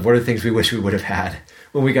result of what are the things we wish we would have had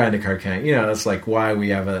when we got into card counting. That's like why we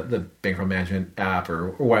have the bankroll management app,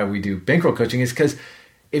 or why we do bankroll coaching, is because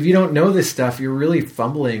if you don't know this stuff, you're really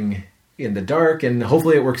fumbling in the dark, and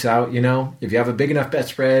hopefully it works out. If you have a big enough bet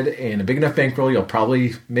spread and a big enough bankroll, you'll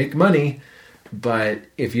probably make money. But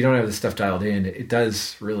if you don't have this stuff dialed in, it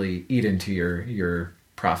does really eat into your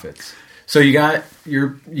profits. So you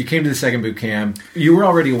came to the second boot camp. You were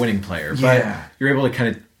already a winning player, but you were able to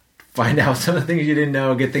kind of find out some of the things you didn't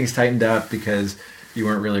know, get things tightened up because you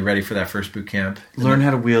weren't really ready for that first boot camp. Learn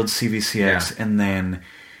how to wield CVCX, and then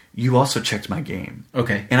you also checked my game.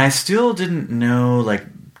 Okay. And I still didn't know like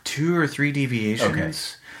 2 or 3 deviations. Okay.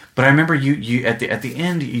 But I remember you at the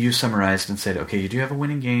end you summarized and said, okay, you do have a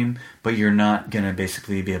winning game, but you're not going to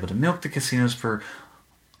basically be able to milk the casinos for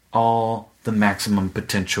all the maximum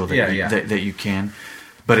potential that you can.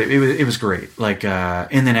 But it was great. Like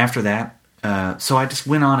and then after that, so I just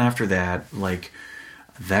went on after that. Like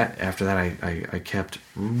after that, I kept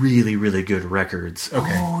really, really good records.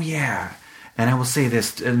 Okay. Oh yeah. And I will say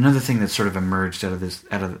this: another thing that sort of emerged out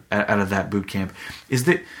of that boot camp is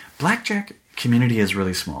that Blackjack community is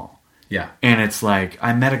really small. Yeah. And it's like,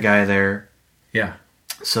 I met a guy there. Yeah.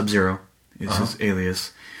 Sub-Zero is his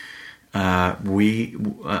alias. We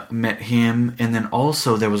met him, and then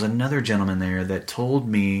also there was another gentleman there that told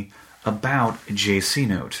me about JC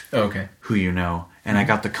Note. Oh, okay. Who you know. And I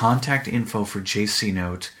got the contact info for JC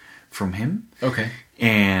Note from him. Okay.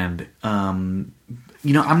 And, I'm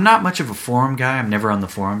not much of a forum guy. I'm never on the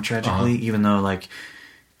forum, tragically, even though, like,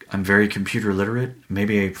 I'm very computer literate.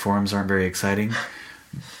 Maybe forums aren't very exciting.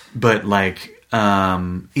 But, like,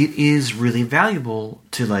 it is really valuable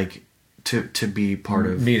to, like, to be part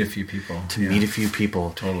of... Meet a few people. Meet a few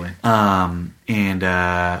people. Totally.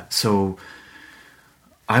 So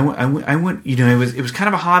I went, it was kind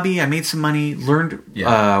of a hobby. I made some money, learned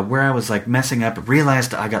where I was, like, messing up,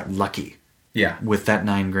 realized I got lucky. Yeah. With that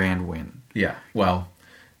 $9,000 win. Yeah. Well,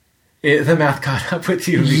 the math caught up with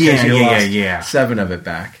you because you lost 7 of it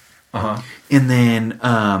back. Uh-huh. And then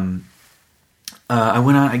I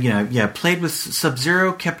went on, played with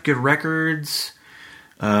Sub-Zero, kept good records,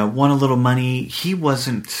 won a little money. He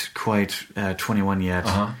wasn't quite 21 yet.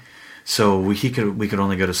 Uh-huh. So we could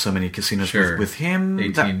only go to so many casinos with him.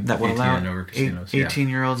 18, that would 18 allow and over casinos,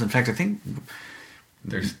 18-year-olds. In fact, I think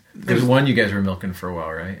there's one you guys were milking for a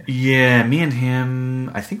while, right? Yeah, me and him.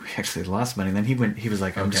 I think we actually lost money. Then he was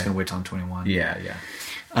like, "I'm just going to wait till I'm 21." Yeah.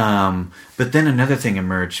 But then another thing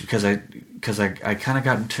emerged because I kind of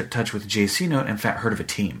got in touch with JC Note and heard of a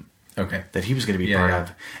team. Okay. That he was going to be part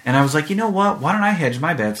of, and I was like, you know what? Why don't I hedge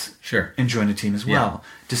my bets? Sure. And join a team as well,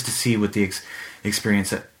 just to see what the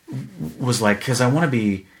experience was like. Because I want to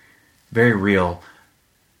be very real.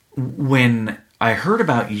 When I heard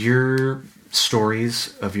about your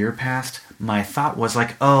stories of your past, my thought was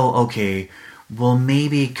like, oh, okay, well,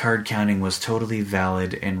 maybe card counting was totally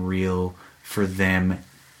valid and real for them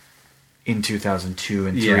in 2002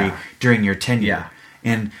 and 3 during your tenure. Yeah.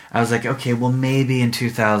 And I was like, okay, well, maybe in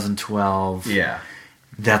 2012,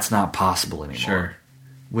 that's not possible anymore. Sure.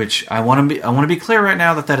 Which I want to be clear right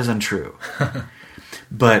now that is untrue.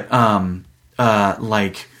 But I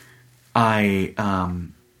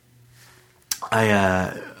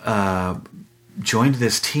joined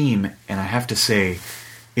this team, and I have to say,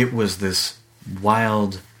 it was this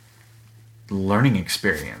wild learning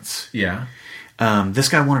experience. Yeah. This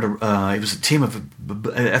guy wanted to... it was a team of...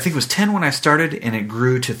 I think it was 10 when I started, and it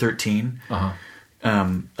grew to 13. Uh-huh.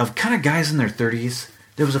 Of kind of guys in their 30s.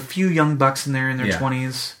 There was a few young bucks in there in their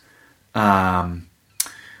 20s.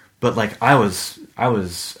 But, like, I was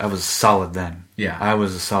solid then. Yeah. I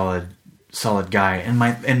was a solid solid guy, and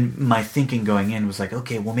my thinking going in was like,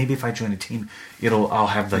 okay, well maybe if I join a team, I'll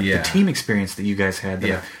have the team experience that you guys had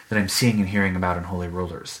that I'm seeing and hearing about in Holy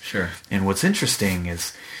Rollers. Sure. And what's interesting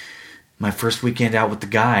is my first weekend out with the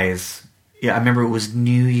guys. Yeah, I remember it was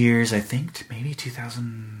New Year's. I think maybe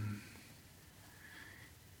 2000.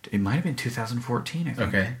 It might have been 2014. I think.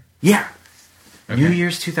 Okay. Yeah. Okay. New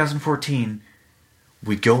Year's 2014.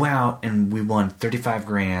 We go out and we won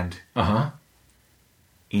 $35,000.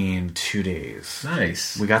 In 2 days.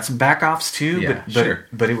 Nice. We got some back offs too,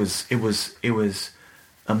 but it was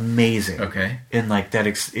amazing. Okay. And like that,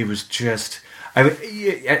 it was just.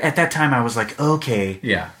 At that time, I was like, okay,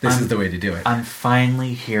 this is the way to do it. I'm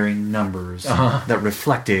finally hearing numbers that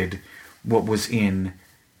reflected what was in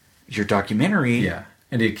your documentary. Yeah.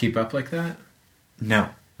 And did it keep up like that? No.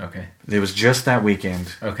 Okay. It was just that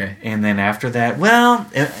weekend. Okay. And then after that, well,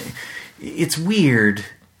 it's weird.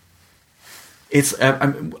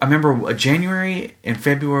 I remember January and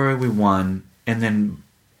February we won, and then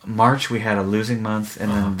March we had a losing month, and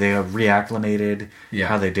then they reacclimated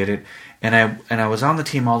how they did it. And I was on the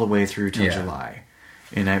team all the way through till July,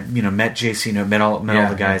 and I met JC, met all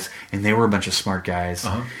the guys, and they were a bunch of smart guys.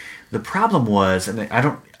 The problem was, and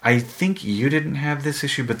I think you didn't have this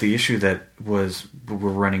issue, but the issue that we're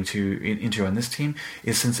running into on this team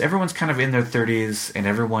is since everyone's kind of in their 30s and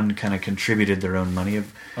everyone kind of contributed their own money.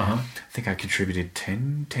 I think I contributed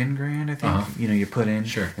 $10,000. I think you put in,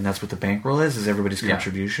 and that's what the bankroll is everybody's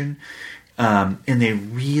contribution. And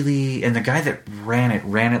the guy that ran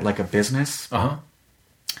it like a business. But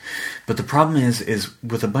the problem is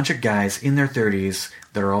with a bunch of guys in their 30s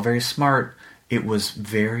that are all very smart. It was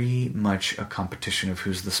very much a competition of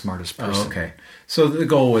who's the smartest person. Oh, okay. So the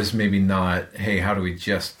goal was maybe not, hey, how do we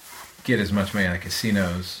just get as much money out of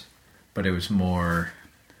casinos? But it was more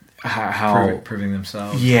proving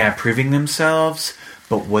themselves. Yeah, proving themselves.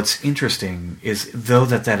 But what's interesting is though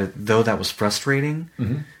that was frustrating,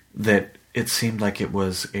 that it seemed like it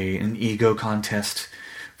was an ego contest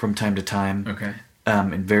from time to time. Okay.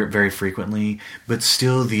 And very, very frequently. But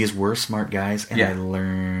still, these were smart guys, and I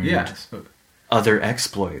learned... Yeah. Other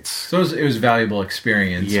exploits. So it was valuable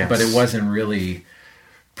experience, yes. But it wasn't really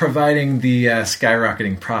providing the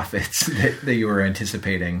skyrocketing profits that you were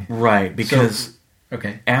anticipating. Right, because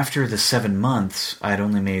after the 7 months, I'd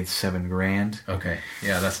only made $7,000. Okay,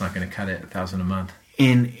 yeah, that's not going to cut it. $1,000 a month.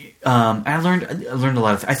 And I learned a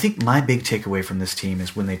lot of. I think my big takeaway from this team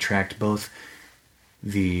is when they tracked both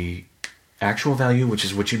the actual value, which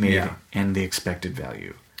is what you made, and the expected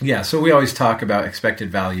value. Yeah, so we always talk about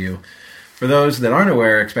expected value. For those that aren't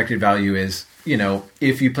aware, expected value is,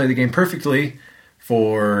 if you play the game perfectly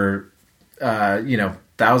for,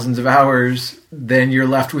 thousands of hours, then you're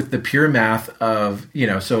left with the pure math of,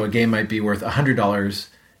 so a game might be worth $100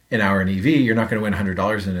 an hour in EV. You're not going to win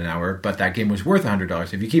 $100 in an hour, but that game was worth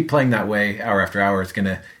 $100. If you keep playing that way hour after hour, it's going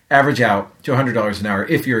to average out to $100 an hour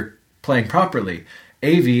if you're playing properly.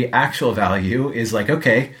 AV, actual value, is like,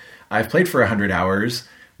 okay, I've played for 100 hours.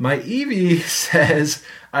 My EV says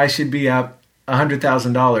I should be up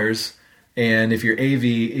 $100,000, and if your AV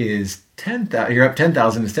is 10,000, you're up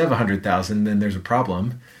 10,000 instead of 100,000, then there's a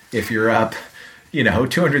problem. If you're up,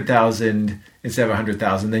 200,000 instead of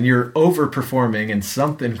 100,000, then you're overperforming and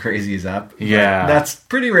something crazy is up. Yeah, but that's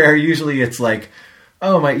pretty rare. Usually, it's like,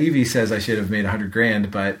 oh, my EV says I should have made $100,000,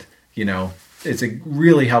 but it's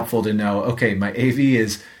really helpful to know. Okay, my AV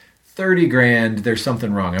is $30,000. There's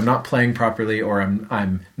something wrong. I'm not playing properly, or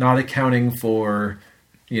I'm not accounting for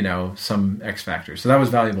some X factors. So that was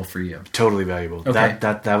valuable for you. Totally valuable. Okay.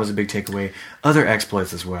 That was a big takeaway. Other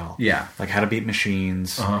exploits as well. Yeah. Like how to beat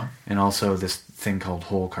machines, and also this thing called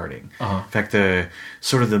hole carding. In fact, the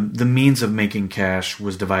means of making cash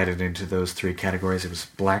was divided into those three categories. It was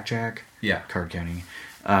blackjack, card counting,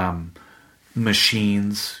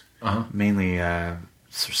 machines, mainly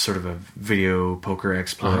sort of a video poker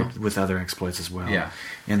exploit with other exploits as well. Yeah.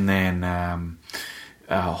 And then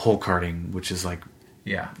hole carding, which is like,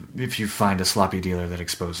 if you find a sloppy dealer that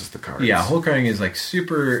exposes the cards. Yeah, hole carding is like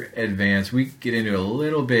super advanced. We get into a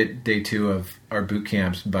little bit day 2 of our boot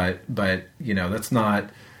camps, but that's not.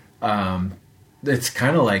 It's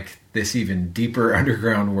kind of like this even deeper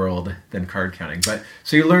underground world than card counting. But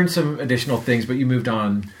so you learned some additional things, but you moved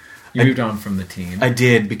on. You moved on from the team. I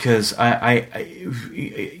did because I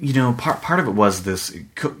part of it was this.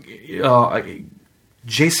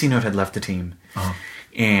 JC Note had left the team,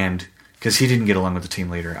 and because he didn't get along with the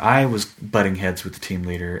team leader, I was butting heads with the team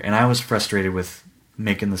leader, and I was frustrated with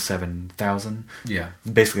making the 7,000. Yeah,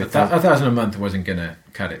 basically $1,000 a month wasn't gonna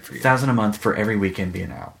cut it for you. $1,000 a month for every weekend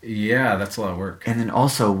being out. Yeah, that's a lot of work. And then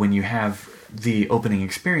also when you have the opening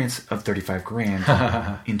experience of 35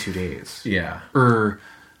 grand in 2 days. Yeah.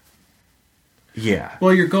 Yeah.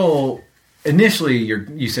 Well, your goal initially,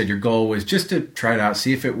 you said your goal was just to try it out,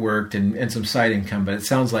 see if it worked, and some side income. But it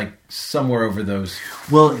sounds like somewhere over the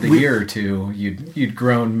year or two, you'd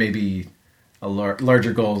grown maybe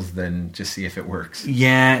larger goals than just see if it works.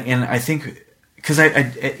 Yeah, and I think because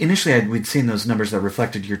initially we'd seen those numbers that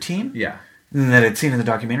reflected your team. Yeah. And that I'd seen in the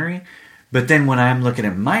documentary. But then when I'm looking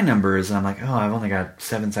at my numbers, I'm like, oh, I've only got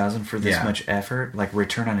 7,000 for this much effort. Like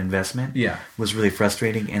return on investment was really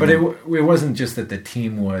frustrating. But it wasn't just that the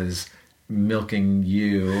team was milking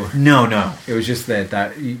you. No. It was just that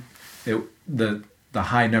the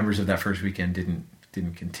high numbers of that first weekend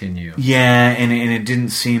didn't continue. Yeah, and it didn't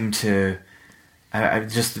seem to. I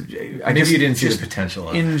guess you didn't see the potential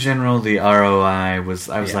of it. In general, the ROI was.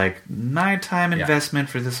 I was like, my time investment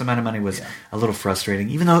for this amount of money was a little frustrating,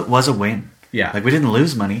 even though it was a win. Yeah, like we didn't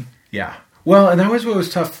lose money. Yeah. Well, and that was what was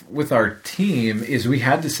tough with our team is we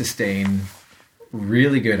had to sustain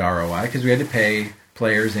really good ROI because we had to pay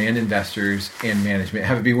players and investors and management,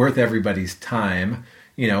 have it be worth everybody's time.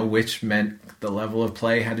 Which meant the level of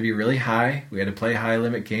play had to be really high. We had to play high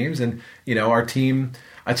limit games, and our team.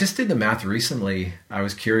 I just did the math recently. I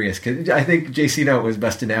was curious because I think JC Note was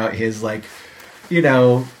busting out his lifetime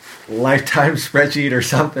spreadsheet or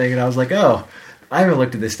something, and I was like, oh, I haven't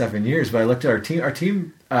looked at this stuff in years, but I looked at our team. Our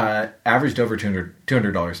team averaged over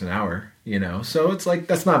 $200 an hour. So it's like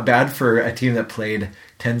that's not bad for a team that played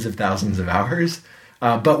tens of thousands of hours.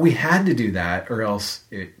 But we had to do that, or else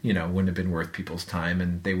it wouldn't have been worth people's time,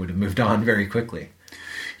 and they would have moved on very quickly.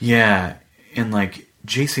 Yeah, and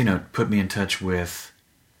JC Note put me in touch with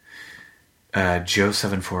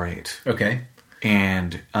BJA025. Okay.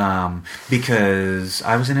 And because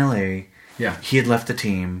I was in LA, he had left the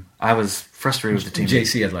team. I was frustrated with the team.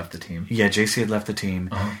 JC had left the team. Yeah, JC had left the team.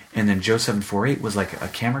 And then BJA025 was like a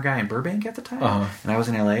camera guy in Burbank at the time. And I was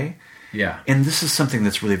in LA. Yeah. And this is something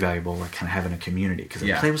that's really valuable, like kind of having a community. Because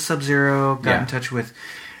I played with Sub-Zero, got in touch with...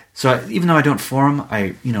 So even though I don't forum,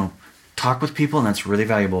 I, talk with people, and that's really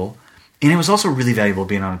valuable. And it was also really valuable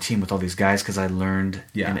being on a team with all these guys because I learned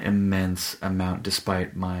an immense amount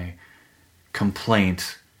despite my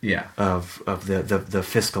complaint of the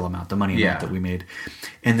fiscal amount, the money amount that we made.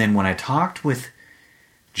 And then when I talked with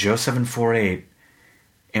BJA025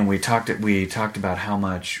 and we talked about how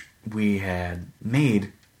much we had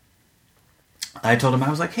made, I told him,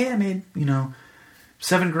 I was like, hey, I made,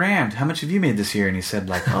 $7,000. How much have you made this year? And he said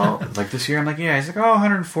this year? I'm like, yeah. He's like,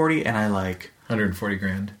 140. And I 140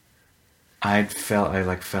 grand. I fell out of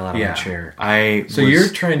my chair. You're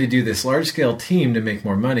trying to do this large scale team to make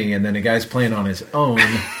more money, and then a guy's playing on his own,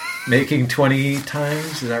 making 20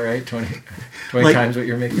 times. Is that right? 20 times what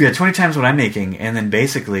you're making. Yeah, 20 times what I'm making, and then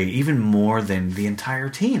basically even more than the entire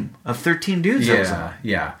team of 13 dudes.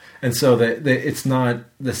 Yeah. And so it's not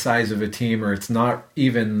the size of a team, or it's not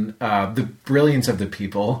even the brilliance of the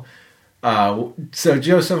people. So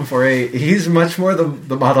BJA025, he's much more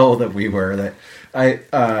the model that we were. That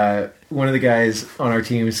one of the guys on our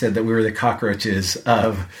team said that we were the cockroaches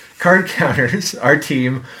of card counters, our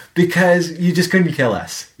team, because you just couldn't kill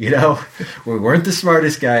us. We weren't the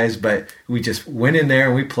smartest guys, but we just went in there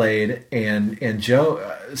and we played. And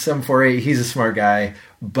BJA025, he's a smart guy,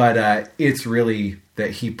 but it's really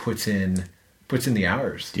that he puts in the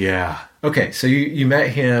hours. Yeah. Okay, so you met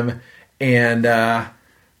him, and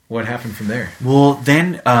what happened from there? Well,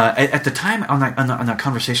 then at the time on that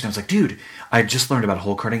conversation, I was like, dude, I just learned about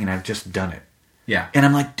hole carding and I've just done it. Yeah. And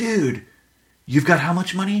I'm like, dude, you've got how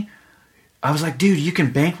much money? I was like, dude, you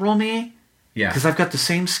can bankroll me? Yeah. Because I've got the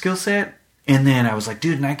same skill set. And then I was like,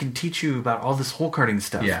 dude, and I can teach you about all this hole carding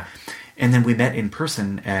stuff. Yeah. And then we met in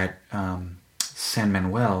person at San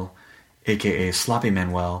Manuel, a.k.a. Sloppy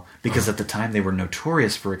Manuel, because at the time they were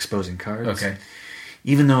notorious for exposing cards. Okay.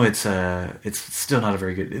 Even though it's still not a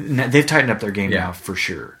very good... They've tightened up their game now, for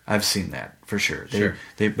sure. I've seen that, for sure.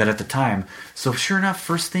 But at the time... So sure enough,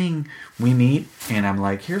 first thing we meet, and I'm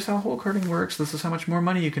like, here's how hole carding works. This is how much more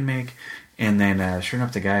money you can make. And then sure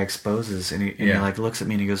enough, the guy exposes, and he looks at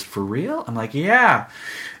me and he goes, for real? I'm like, yeah.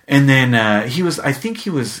 And then he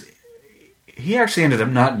actually ended up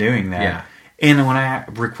not doing that. Yeah. And when I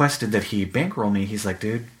requested that he bankroll me, he's like,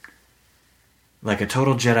 dude, like a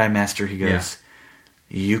total Jedi master, he goes...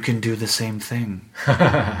 You can do the same thing.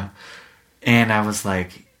 And I was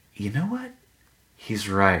like, you know what? He's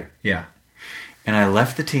right. Yeah. And I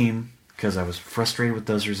left the team because I was frustrated with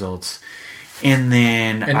those results. And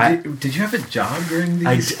then did you have a job during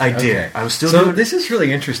these? I did. Okay. I was still doing... this is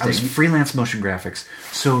really interesting. I was freelance motion graphics.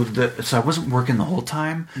 So I wasn't working the whole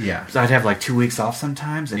time. Yeah. So I'd have like 2 weeks off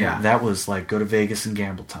sometimes. And that was like go to Vegas and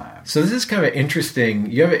gamble time. So this is kind of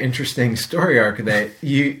interesting. You have an interesting story arc that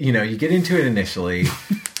you get into it initially.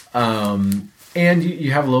 And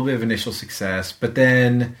you have a little bit of initial success, but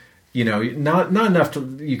then, not enough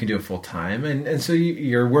you can do it full time. And so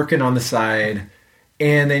you're working on the side.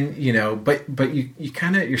 And then, but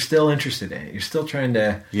you're still interested in it. You're still trying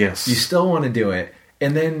to, yes, you still want to do it.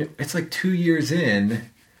 And then it's like 2 years in,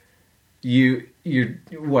 did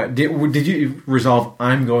you resolve,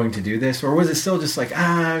 I'm going to do this? Or was it still just like,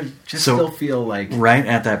 still feel like. Right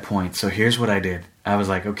at that point. So here's what I did. I was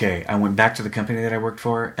like, okay, I went back to the company that I worked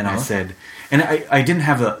for and I said, and I didn't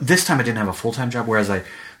have this time I didn't have a full-time job. Whereas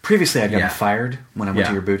previously I'd gotten fired when I went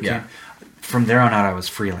to your boot camp. From there on out, I was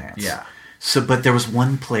freelance. Yeah. So, but there was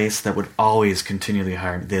one place that would always continually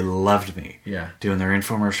hire me. They loved me. Yeah. Doing their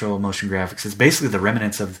infomercial motion graphics. It's basically the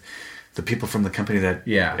remnants of the people from the company that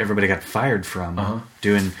everybody got fired from.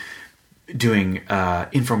 Doing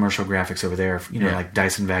infomercial graphics over there. Like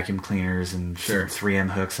Dyson vacuum cleaners and 3M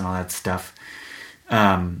hooks and all that stuff.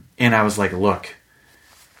 And I was like, look,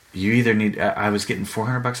 you either need... I was getting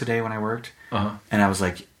 $400 a day when I worked. And I was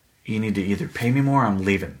like, you need to either pay me more or I'm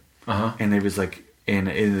leaving. And it was like... And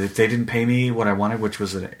if they didn't pay me what I wanted, which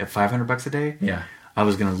was at $500 a day, I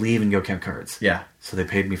was going to leave and go count cards. Yeah. So they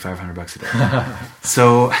paid me $500 a day.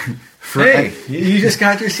 So, you just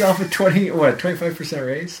got yourself a 25%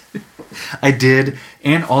 raise? I did,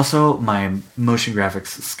 and also my motion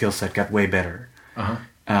graphics skill set got way better.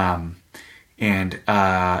 And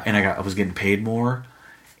I was getting paid more,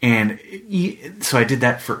 and so I did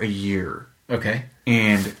that for a year. Okay.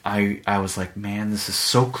 And I was like, man, this is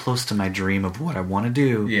so close to my dream of what I want to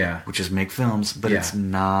do, which is make films, but it's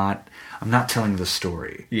not, I'm not telling the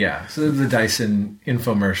story. Yeah, so the Dyson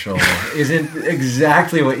infomercial isn't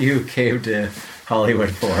exactly what you came to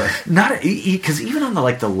Hollywood for. Not, because even on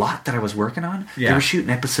the lot that I was working on, they were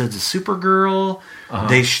shooting episodes of Supergirl,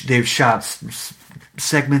 they've shot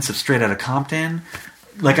segments of Straight Outta Compton.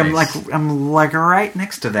 Like nice. I'm like right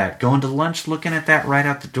next to that, going to lunch, looking at that right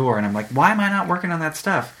out the door, and I'm like, why am I not working on that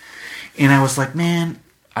stuff? And I was like,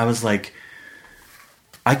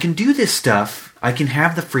 I can do this stuff. I can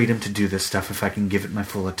have the freedom to do this stuff if I can give it my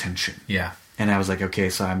full attention. Yeah. And I was like, okay,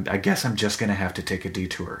 so I guess I'm just gonna have to take a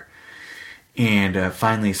detour. And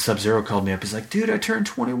finally, Sub-Zero called me up. He's like, dude, I turned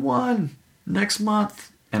 21 next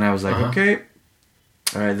month, and I was like, okay,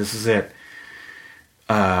 all right, this is it.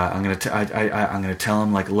 I'm gonna tell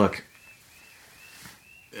him, like, look,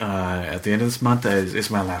 at the end of this month is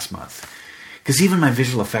my last month, because even my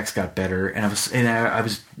visual effects got better, and I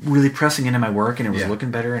was really pressing into my work, and it was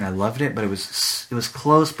looking better, and I loved it, but it was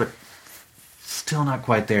close, but still not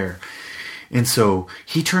quite there. And so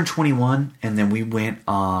he turned 21, and then we went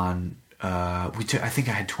on. I think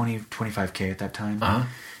I had 25K at that time.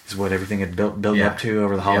 Is what everything had built up to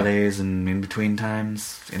over the holidays and in between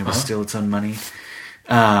times, and it was still its own money.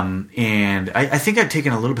 And I think I'd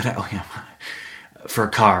taken a little bit out, for a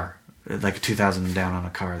car, like $2,000 down on a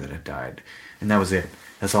car that had died, and that was it.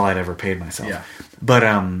 That's all I'd ever paid myself. Yeah. But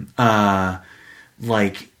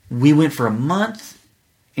we went for a month,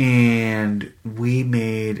 and we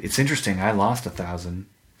made. It's interesting. I lost $1,000.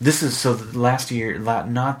 This is last year,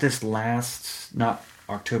 not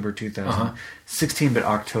October 2016, but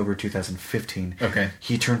October 2015. Okay.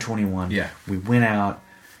 He turned 21. Yeah. We went out,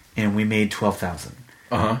 and we made $12,000.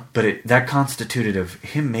 But that constituted of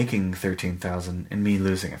him making $13,000 and me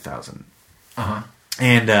losing $1,000.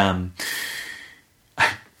 And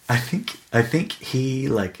I think he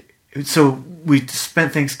so we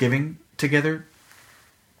spent Thanksgiving together,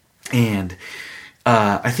 and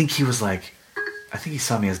I think he was like, I think he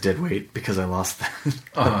saw me as dead weight because I lost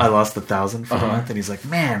I lost $1,000 for the month, and he's like,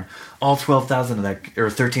 man, all 12,000 of that or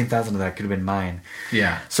 13,000 of that could have been mine.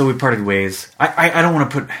 Yeah. So we parted ways. I don't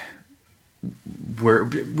want to put.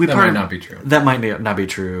 Might not be true. That might not be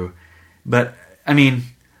true, but I mean,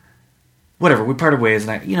 whatever. We parted ways,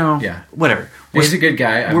 and whatever. He's a good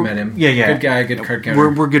guy. I've met him. Yeah. Good guy. Good card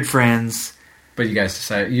counter. We're good friends. But you guys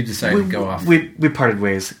decided to go off. We parted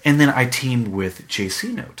ways, and then I teamed with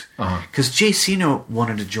JC Note because JC Note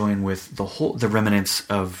wanted to join with the remnants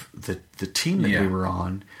of the team that we were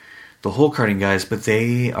on, the whole karting guys. But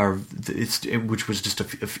which was just a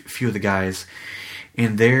few of the guys.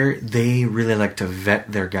 And they really like to vet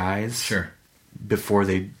their guys before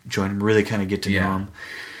they join them, really kind of get to know them.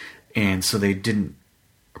 And so they didn't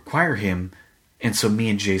acquire him. And so me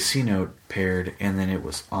and JC Note paired, and then it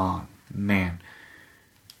was on. Man,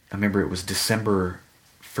 I remember it was December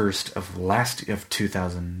 1st of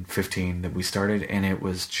 2015 that we started, and it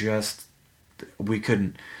was just we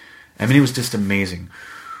couldn't. I mean, it was just amazing.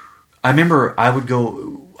 I remember I would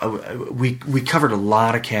go. We covered a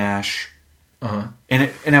lot of cash,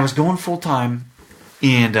 and I was going full time,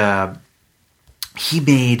 and he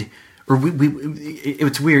made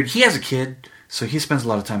it's weird. He has a kid, so he spends a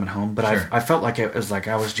lot of time at home. But sure. I felt like it was like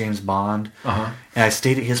I was James Bond, and I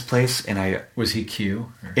stayed at his place. And was he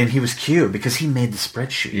Q? And he was Q because he made the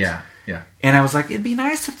spreadsheet. Yeah, yeah. And I was like, it'd be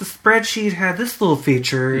nice if the spreadsheet had this little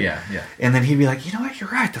feature. Yeah, yeah. And then he'd be like, you know what, you're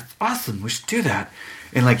right. That's awesome. We should do that.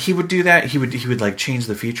 And like he would do that. He would like change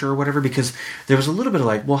the feature or whatever because there was a little bit of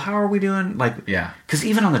like, well, how are we doing? Like, yeah. Because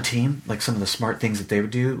even on the team, like some of the smart things that they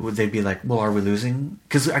would do, they'd be like, well, are we losing?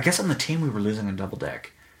 Because I guess on the team we were losing on double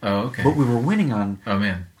deck. Oh, okay. But we were winning on. Oh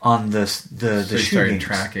man. On the so shoe started games.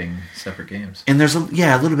 Tracking separate games. And there's a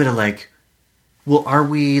little bit of like, well, are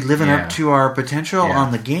we living up to our potential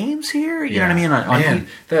on the games here? You know what I mean? Man,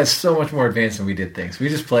 that's so much more advanced than we did things. We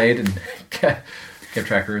just played and kept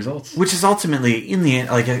track of results. Which is ultimately, in the end,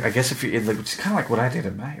 like I guess if you, like, which is kind of like what I did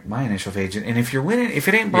at my initial phase. And if you're winning, if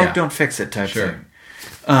it ain't broke, don't fix it type thing.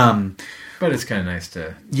 But it's kind of nice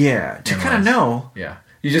to to kind of know. Yeah.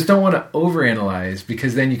 You just don't want to overanalyze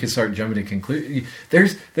because then you can start jumping to conclusions.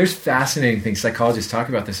 There's fascinating things. Psychologists talk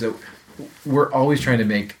about this. So we're always trying to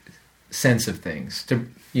make sense of things to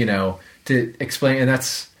explain, and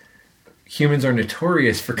that's humans are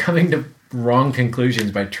notorious for coming to wrong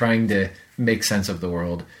conclusions by trying to make sense of the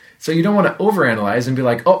world. So you don't want to overanalyze and be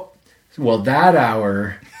like, oh, well, that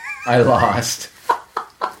hour I lost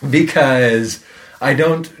because I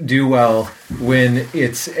don't do well when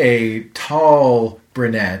it's a tall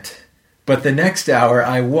brunette, but the next hour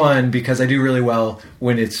I won because I do really well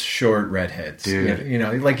when it's short redheads.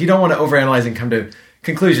 Dude. Like you don't want to overanalyze and come to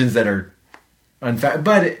conclusions that are unfair.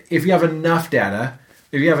 But if you have enough data,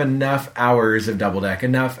 if you have enough hours of double deck,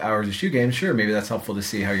 enough hours of shoe games, sure, maybe that's helpful to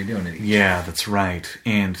see how you're doing it. Yeah, that's right.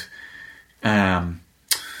 And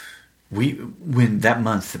when that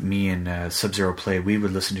month that me and Sub-Zero played, we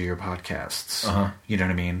would listen to your podcasts. You know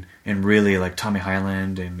what I mean? And really like Tommy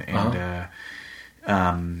Highland and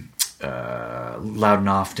Loud and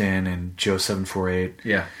Often and Joe748.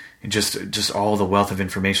 Yeah. And just all the wealth of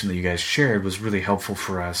information that you guys shared was really helpful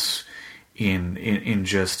for us in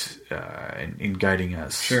guiding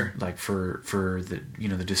us. Sure. Like for the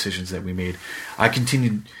the decisions that we made. I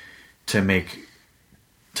continued to make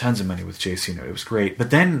tons of money with JC Note. It was great.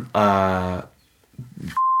 But then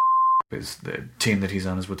is the team that he's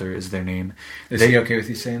on is their name. Is he okay with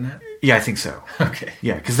you saying that? Yeah, I think so. Okay.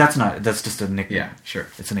 Yeah, because that's just a nickname. Yeah, sure.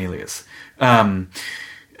 It's an alias.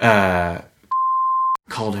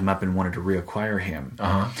 Called him up and wanted to reacquire him.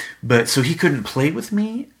 But so he couldn't play with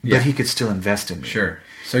me, but he could still invest in me. Sure.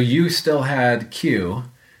 So you still had Q.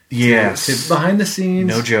 Yes. To sit behind the scenes.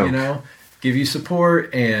 No joke. Give you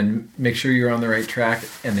support and make sure you're on the right track,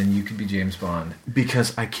 and then you could be James Bond.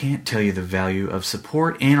 Because I can't tell you the value of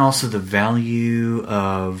support and also the value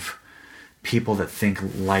of people that think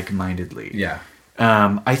like-mindedly. Yeah.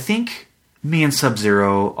 I think me and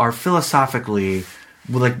Sub-Zero are philosophically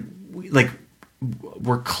we're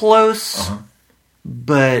close,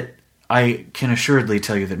 but I can assuredly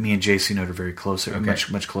tell you that me and JC Note are very close,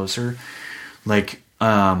 much closer. As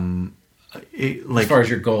far as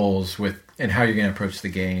your goals and how you're going to approach the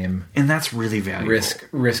game, and that's really valuable.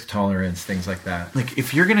 Risk tolerance, things like that. Like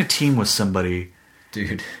if you're going to team with somebody,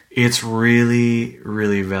 dude, it's really,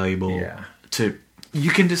 really valuable. Yeah. You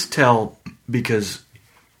can just tell because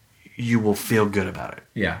you will feel good about it.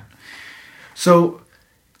 Yeah. So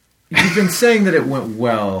you've been saying that it went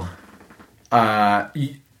well.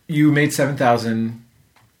 You made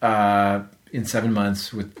 $7,000 in 7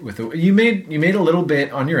 months you made a little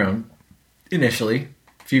bit on your own initially,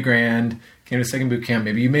 a few grand. Came to second boot camp.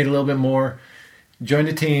 Maybe you made a little bit more. Joined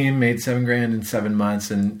a team, made $7,000 in 7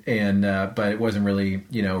 months, and but it wasn't really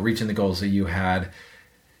reaching the goals that you had.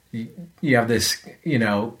 You have this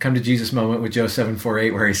come to Jesus moment with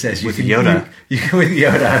Joe748 where he says with Yoda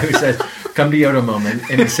who says come to Yoda moment,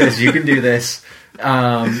 and he says you can do this.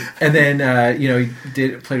 And then you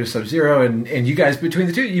played with Sub-Zero, and you guys between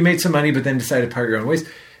the two you made some money, but then decided to part your own ways.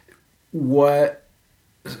 What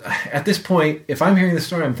at this point, if I'm hearing the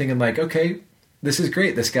story, I'm thinking like, okay, this is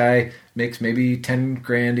great. This guy makes maybe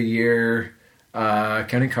 $10,000 a year.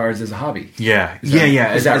 Counting cards as a hobby. Yeah.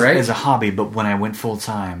 Is that right? As a hobby, but when I went full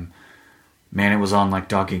time, man, it was on like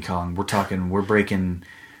Donkey Kong. We're breaking.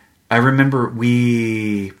 I remember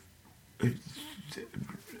we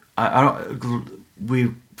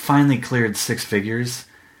finally cleared six figures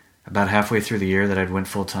about halfway through the year that I'd went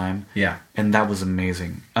full time. Yeah. And that was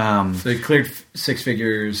amazing. So you cleared six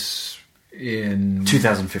figures in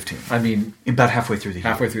 2015. I mean, about halfway through the year.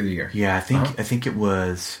 Halfway through the year. Yeah, I think it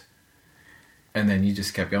was. And then you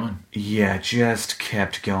just kept going. Yeah, just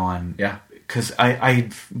kept going. Yeah. Because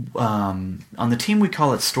on the team we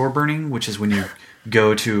call it store burning, which is when you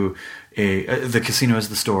go to the casino is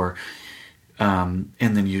the store, and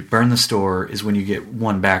then you burn the store is when you get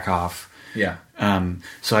one back off. Yeah.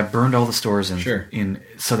 So I burned all the stores Sure. in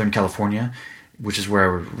Southern California, which is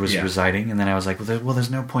where I was residing, and then I was like, well, there's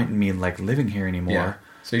no point in me like living here anymore. Yeah.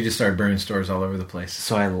 So you just started burning stores all over the place.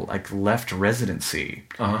 So I like left residency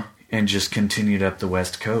and just continued up the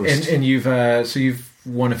West Coast. And you've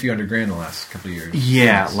won a few $100,000 in the last couple of years.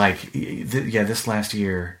 Yeah, this last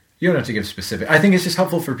year. You don't have to give specific. I think it's just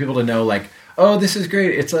helpful for people to know, like, oh, this is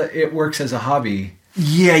great. It works as a hobby.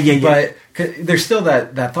 Yeah. But there's still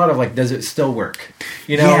that thought of like, does it still work?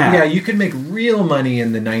 You know, yeah, you could make real money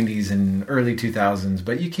in the 90s and early 2000s,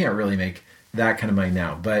 but you can't really make that kind of money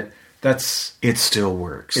now. But it still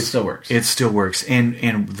works. It still works. It still works.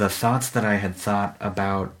 And the thoughts that I had thought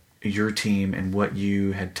about your team and what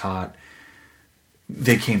you had taught,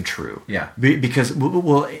 they came true. Yeah. Because,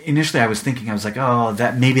 well, initially I was like,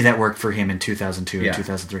 oh, maybe that worked for him in 2002 and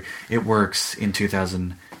 2003. It works in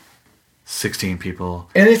 2016, people.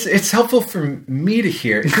 And it's helpful for me to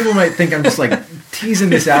hear. People might think I'm just like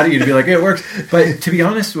teasing this out of you to be like, hey, it works. But to be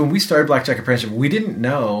honest, when we started Blackjack Apprenticeship, we didn't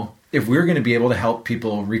know if we were going to be able to help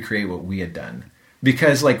people recreate what we had done.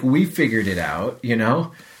 Because like we figured it out, you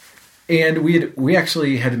know? And we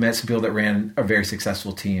actually had met some people that ran a very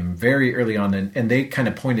successful team very early on, and they kind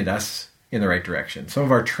of pointed us in the right direction. Some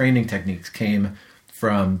of our training techniques came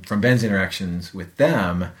from Ben's interactions with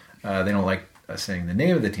them. They don't like us saying the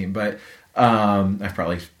name of the team, but I've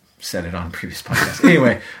probably said it on previous podcasts.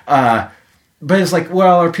 Anyway, but it's like,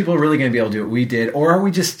 well, are people really going to be able to do what we did? Or are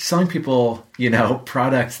we just selling people, you know,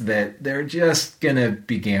 products that they're just going to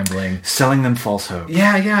be gambling? Selling them false hope.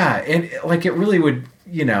 Yeah. And like it really would...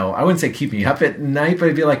 You know, I wouldn't say keep me up at night, but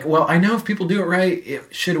I'd be like, well, I know if people do it right,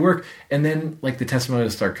 it should work. And then, like, the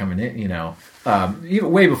testimonials start coming in, you know,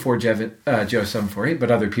 even way before Joe 748,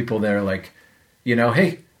 but other people that are like, you know,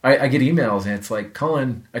 hey, I get emails, and it's like,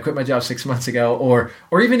 Colin, I quit my job 6 months ago. Or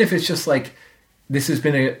even if it's just like, this has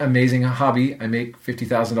been an amazing hobby. I make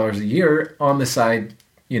 $50,000 a year on the side,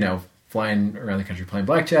 you know, flying around the country playing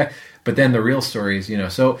blackjack. But then the real stories, you know.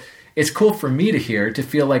 So it's cool for me to hear, to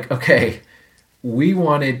feel like, okay, we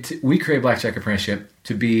created Blackjack Apprenticeship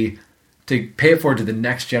to pay it forward to the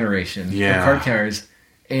next generation of card counters,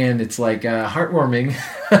 and it's like heartwarming,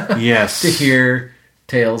 yes, to hear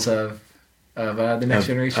tales of the next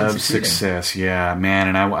generation of success. Yeah, man,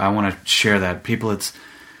 and I want to share that. People, it's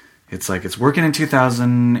like it's working in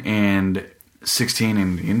 2016,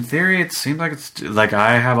 and in theory, it seems like it's like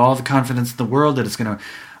I have all the confidence in the world that it's going to.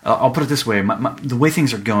 I'll put it this way. The way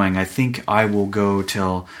things are going, I think I will go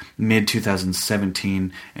till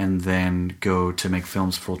mid-2017 and then go to make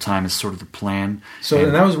films full-time is sort of the plan. So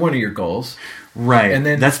and that was one of your goals. Right. And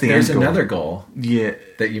then there's another goal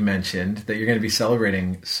that you mentioned that you're going to be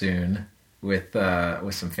celebrating soon with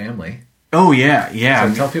some family. Oh, yeah.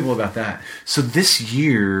 So tell people about that. So this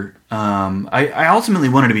year, I ultimately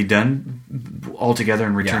wanted to be done altogether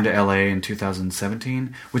and return to LA in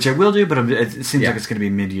 2017, which I will do, but it seems like it's going to be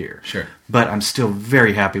mid-year. Sure. But I'm still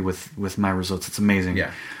very happy with my results. It's amazing.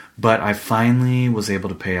 Yeah. But I finally was able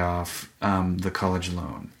to pay off the college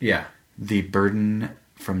loan. Yeah. The burden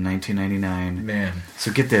from 1999. Man.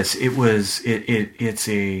 So get this. It's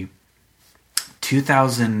a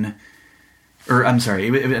 2000... in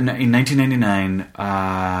 1999,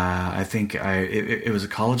 I think it was a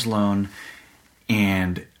college loan,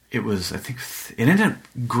 and it ended up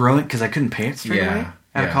growing because I couldn't pay it straight away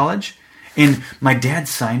out of college. And my dad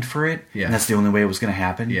signed for it, and that's the only way it was going to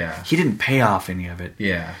happen. Yeah. He didn't pay off any of it.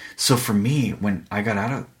 Yeah. So for me, when I got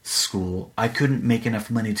out of school, I couldn't make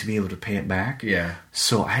enough money to be able to pay it back. Yeah.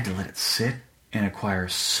 So I had to let it sit and acquire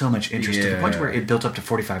so much interest to the point where it built up to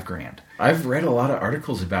 $45,000. I've read a lot of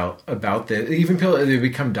articles about this. Even people that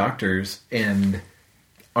become doctors and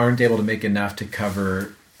aren't able to make enough to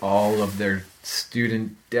cover all of their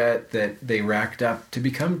student debt that they racked up to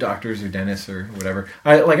become doctors or dentists or whatever.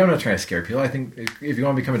 I'm not trying to scare people. I think if you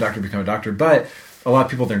want to become a doctor, but a lot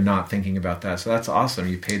of people, they're not thinking about that. So that's awesome.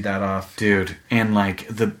 You paid that off. Dude, and like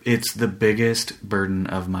it's the biggest burden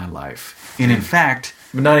of my life. And in fact...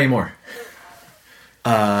 But not anymore.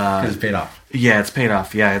 Because it's paid off. Yeah, it's paid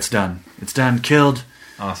off. Yeah, it's done. It's done. Killed.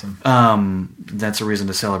 Awesome. That's a reason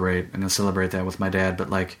to celebrate. I'm going to celebrate that with my dad. But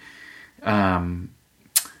like, it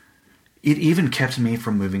even kept me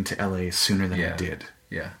from moving to LA sooner than I did.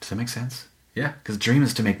 Yeah. Does that make sense? Yeah. Because the dream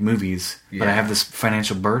is to make movies, but I have this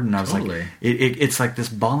financial burden. I was like, it's like this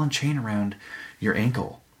ball and chain around your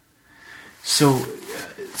ankle. So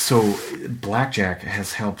Blackjack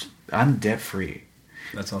has helped. I'm debt free.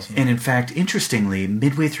 That's awesome. And in fact, interestingly,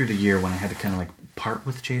 midway through the year when I had to kind of like part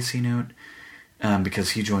with JC Note,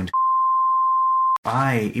 because he joined,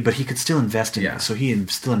 but he could still invest in me. So he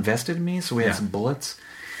still invested in me. So we had some bullets.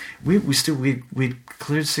 We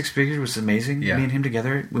cleared 6 figures. It was amazing. Yeah. Me and him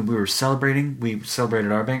together. When we were celebrating, we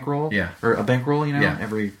celebrated our bankroll. Yeah. Or a bankroll,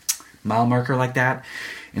 every mile marker like that.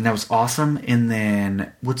 And that was awesome. And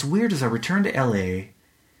then what's weird is I returned to LA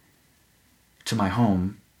to my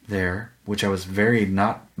home there, which I was very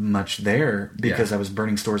not much there because I was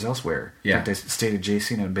burning stores elsewhere. In fact, I stayed at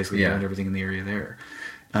JC and basically burned everything in the area there.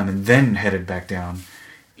 And then headed back down.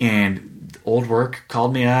 And old work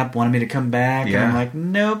called me up, wanted me to come back. And I'm like,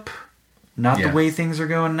 nope, not the way things are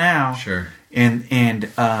going now. Sure.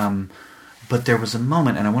 But there was a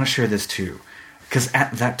moment, and I want to share this too, because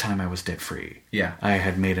at that time I was debt free. Yeah. I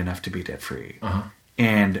had made enough to be debt free. Uh-huh.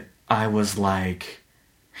 And I was like,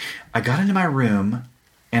 I got into my room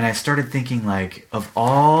and I started thinking like of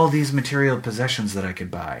all these material possessions that I could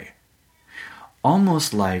buy.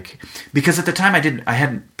 Almost like, because at the time I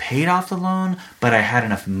hadn't paid off the loan, but I had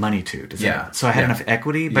enough money to. So I had enough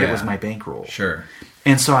equity, but it was my bankroll. Sure.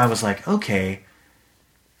 And so I was like, okay,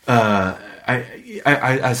 I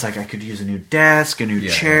was like, I could use a new desk, a new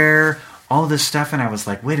chair, all this stuff. And I was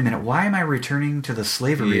like, wait a minute, why am I returning to the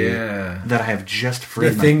slavery that I have just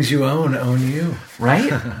freed? The things you own you.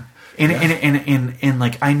 Right? And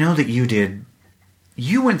like, I know that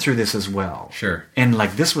you went through this as well. Sure. And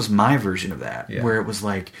like, this was my version of that, where it was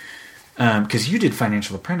like, because you did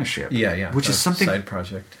financial apprenticeship. Yeah. Which is something side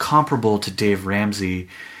project comparable to Dave Ramsey.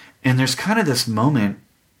 And there's kind of this moment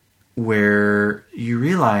where you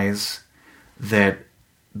realize that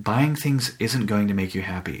buying things isn't going to make you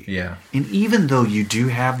happy. Yeah. And even though you do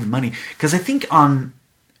have the money, because I think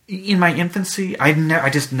in my infancy, I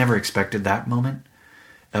just never expected that moment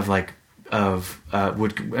of like,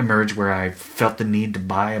 would emerge where I felt the need to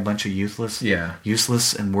buy a bunch of useless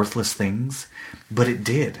and worthless things, but it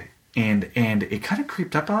did, and it kind of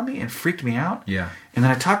creeped up on me and freaked me out. Yeah. And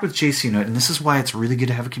then I talked with JC Note, and this is why it's really good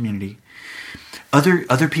to have a community,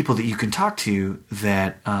 other people that you can talk to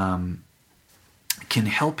that can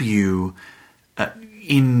help you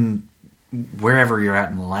in wherever you're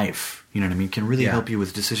at in life. You know what I mean? Can really help you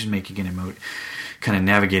with decision making and kind of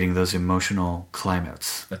navigating those emotional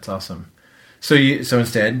climates. That's awesome. So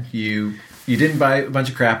instead you didn't buy a bunch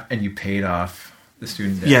of crap and you paid off the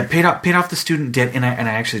student debt. Yeah, paid off the student debt, and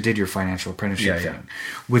I actually did your financial apprenticeship thing,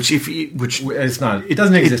 which it's not, it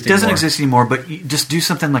doesn't exist. It doesn't exist anymore. But just do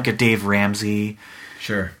something like a Dave Ramsey.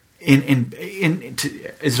 Sure.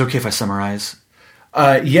 Is it okay if I summarize?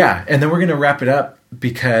 Yeah, and then we're gonna wrap it up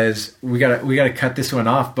because we gotta cut this one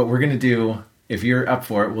off. But we're gonna do. If you're up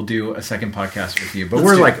for it, we'll do a second podcast with you. But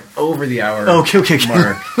we're like over the hour okay.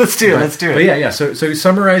 mark. Let's do it. But yeah. So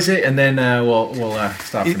summarize it, and then we'll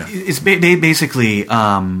stop for now. It's basically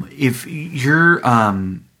if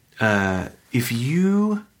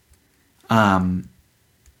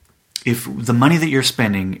the money that you're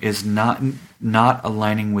spending is not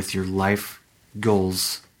aligning with your life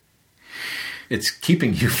goals, it's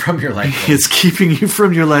keeping you from your life goals. It's keeping you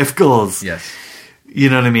from your life goals. Yes. You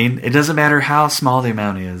know what I mean? It doesn't matter how small the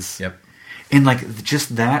amount is. Yep. And like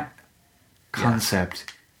just that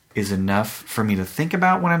concept is enough for me to think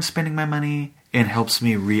about when I'm spending my money and helps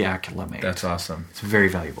me reacclimate. That's awesome. It's very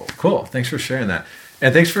valuable. Cool. Thanks for sharing that.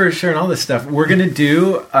 And thanks for sharing all this stuff. We're going to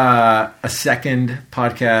do a second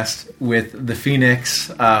podcast with the Phoenix.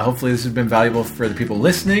 Hopefully this has been valuable for the people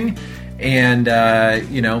listening. And,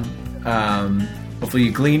 hopefully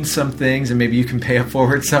you gleaned some things and maybe you can pay it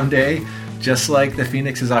forward someday, just like the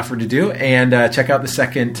Phoenix has offered to do. And check out the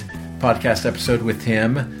second podcast episode with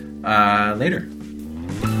him later.